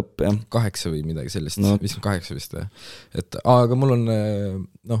 50 lõpp, jah. 8 või midagi sellist, 58 vist. Et, aga mul on,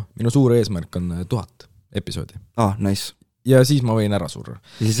 minu suur eesmärk on 1000 episoodi. Nice. Ja siis ma võin ära surra.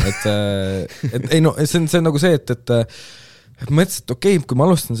 Et ei no, see on nagu see, et mõtlesin, et okei, kui ma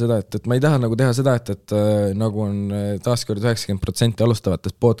alustan seda, et ma ei taha nagu teha seda, et nagu on taaskord 90%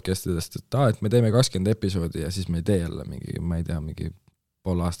 alustavatest podcastidest, et me teeme 20 episoodi ja siis me ei tee jälle mingi, ma ei tea, mingi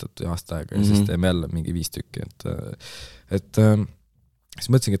pool aastat või aasta aega ja siis teeme jälle mingi 5 tükki. Et siis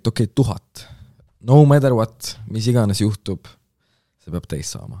mõtlesingi, et okei, 1000. No matter what, mis iganes juhtub, see peab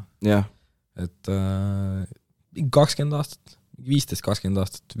täis saama. Jah. Et 20 aastat, 15-20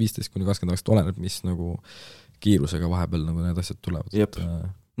 aastat, 15-20 aastat oleneb, mis nagu kiirusega vahepeal nagu need asjad tulevad. Jep.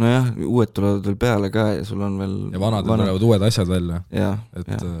 Nojah, uued tulevad veel peale ka ja sul on veel... Ja vanad tulevad uued asjad välja. Ja.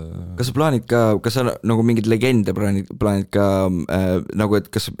 Kas sa plaanid ka, kas sa nagu mingid legende plaanid ka, nagu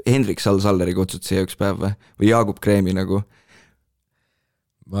et kas Hendrik Salleri kutsud siia üks päev või Jaagup Kreemi nagu?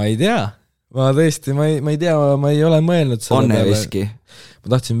 Ma ei tea. Ma tõesti, ma ei tea, ma ei ole mõelnud selle Anne Veski.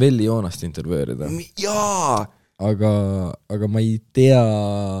 Ma tahtsin Velli Joonast intervjueerida. Jaa! Aga ma ei tea,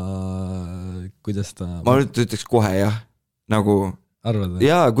 kuidas ta... Ma ütleks kohe jah, nagu... Arvad?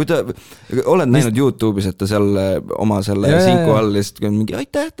 Jaa, kui ta... Oled näinud YouTube'is, et ta seal oma selle sinku all lihtsalt mingi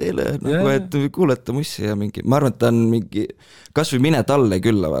aitäh teile, nagu et kuulete mussi ja mingi... Ma arvan, et ta on mingi... Kas või mine talle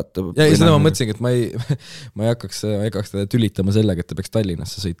külla, vaata. Ja seda ma mõtlesingi, et ma ei hakkaks teda tülitama sellega, et ta peaks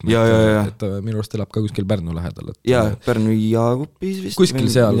Tallinnasse sõitma. Et minu arust elab ka kuskil Pärnu lähedal. Jaa, Pärnu Jaagupis vist. Kuskil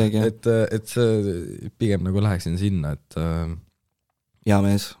seal, et see pigem nagu läheksin sinna, et... Jaa,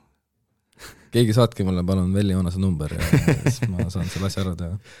 mees. Keegi saatke mulle palun Velli Joonase number ja siis ma saan selle asja ära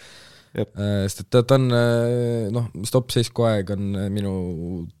teha. Sest et ta on, Stop Seiskoaeg on minu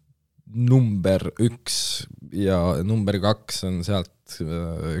number 1 ja number 2 on sealt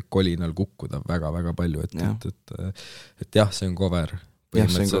kolinal kukkuda väga-väga palju, et jah, see on cover. Jah,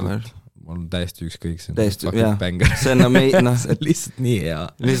 see on cover. Mul on täiesti ükskõik, see on bänger. See on lihtsalt nii hea.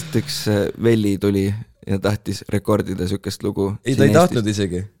 Lihtsalt üks Velli tuli ja tahtis rekordida sükest lugu. Ei, ta ei tahtnud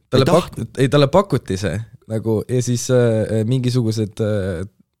isegi. Talle pakuti see nagu, ja siis mingisugused,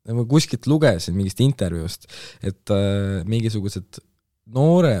 ma kuskilt lugesin mingist intervjuust, et mingisugused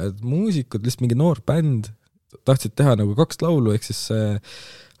noored muusikud, lihtsalt mingi noor bänd tahtsid teha nagu 2 laulu, ehk siis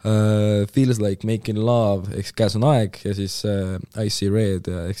Feels Like Making Love, ehk siis Käes on aeg, ja siis I See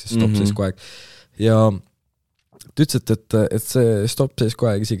Red, ehk siis Stop Seiskoaeg. Ja ta ütles, et see Stop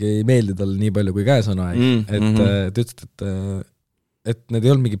Seiskoaeg isegi ei meeldi talle nii palju kui Käes on aeg, et ta ütles, et need ei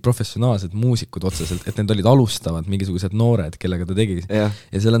olnud mingi professionaalsed muusikud otseselt, et need olid alustavad mingisugused noored, kellega ta tegi. Ja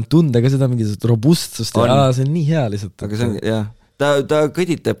seal on tunda ka seda mingisugust robustsust ja see on nii hea lihtsalt. Aga see on, jah. Ta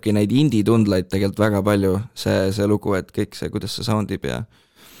kõditabki neid indie-tundlaid tegelikult väga palju, see lugu, et kõik see, kuidas see soundib ja...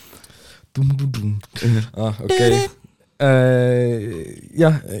 Okei.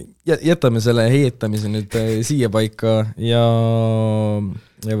 Jah, jätame selle heietamise nüüd siia paika ja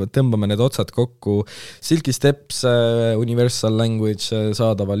tõmbame need otsad kokku. Silky Steps, Universal Language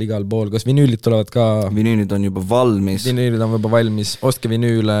saadaval igal pool. Kas vinüülid tulevad ka? Vinüülid on juba valmis. Ostke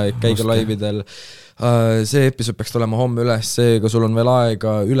vinüüle, käige laividel. See episood peaks tulema homme üles, seega sul on veel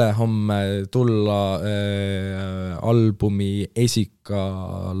aega üle homme tulla albumi esika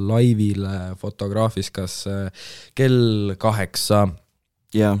laivile Fotograafis, kas kell 8.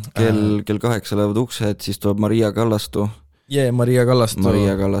 Jah, kell 8 lähevad uksed, siis tuleb Maria Kallastu. Maria Kallastu,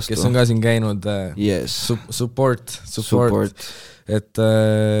 kes on ka siin käinud. Yes. Support. Et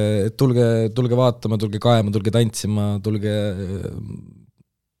tulge vaatama, tulge kaema, tulge tantsima, tulge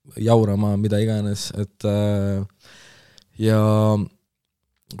jaurama, mida iganes, et ja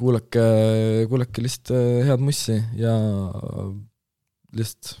kuulake lihtsalt head mussi ja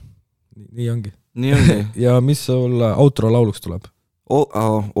lihtsalt nii ongi. Nii ongi. Ja mis sul outro lauluks tuleb?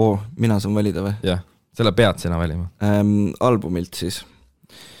 Mina saan valida või? Jah, selle pead sina valima. Albumilt siis.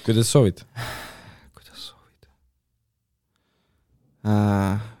 Kuidas soovid?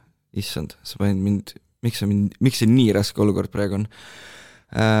 Issand, sa panid mind, miks see nii raske olukord praegu on?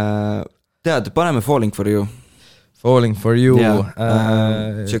 Tead, paneme Falling for You. Falling for You,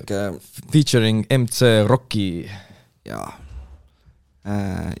 featuring MC Rocky. Ja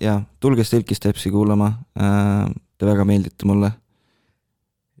tulge Silky Stepsi kuulama, te väga meeldite mulle.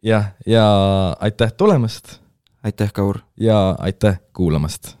 Ja aitäh tulemast. Aitäh, Kaur. Ja aitäh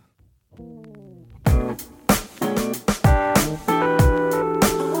kuulamast.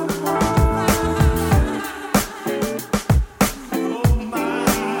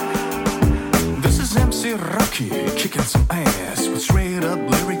 kid kicking some ass with straight up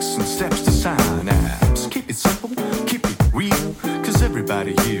lyrics and steps to synapse. Keep it simple, keep it real, cause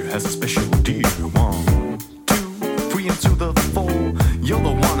everybody here has a special deal. 1, 2, 3 into the 4. You're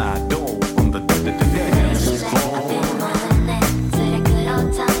the one I adore on the dance floor.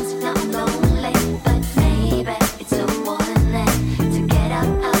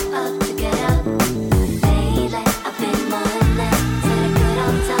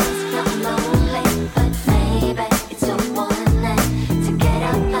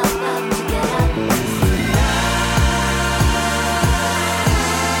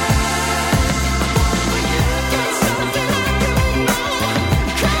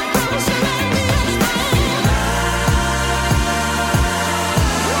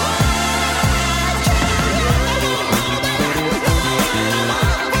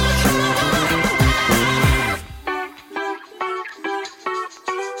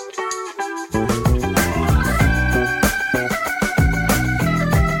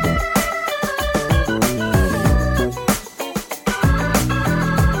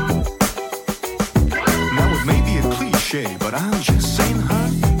 But I'm just saying, huh?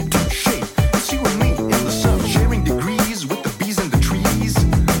 Touche. It's you and me in the sun, sharing degrees with the bees and the trees.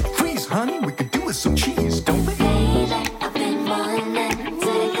 Freeze, honey, we could do with some cheese.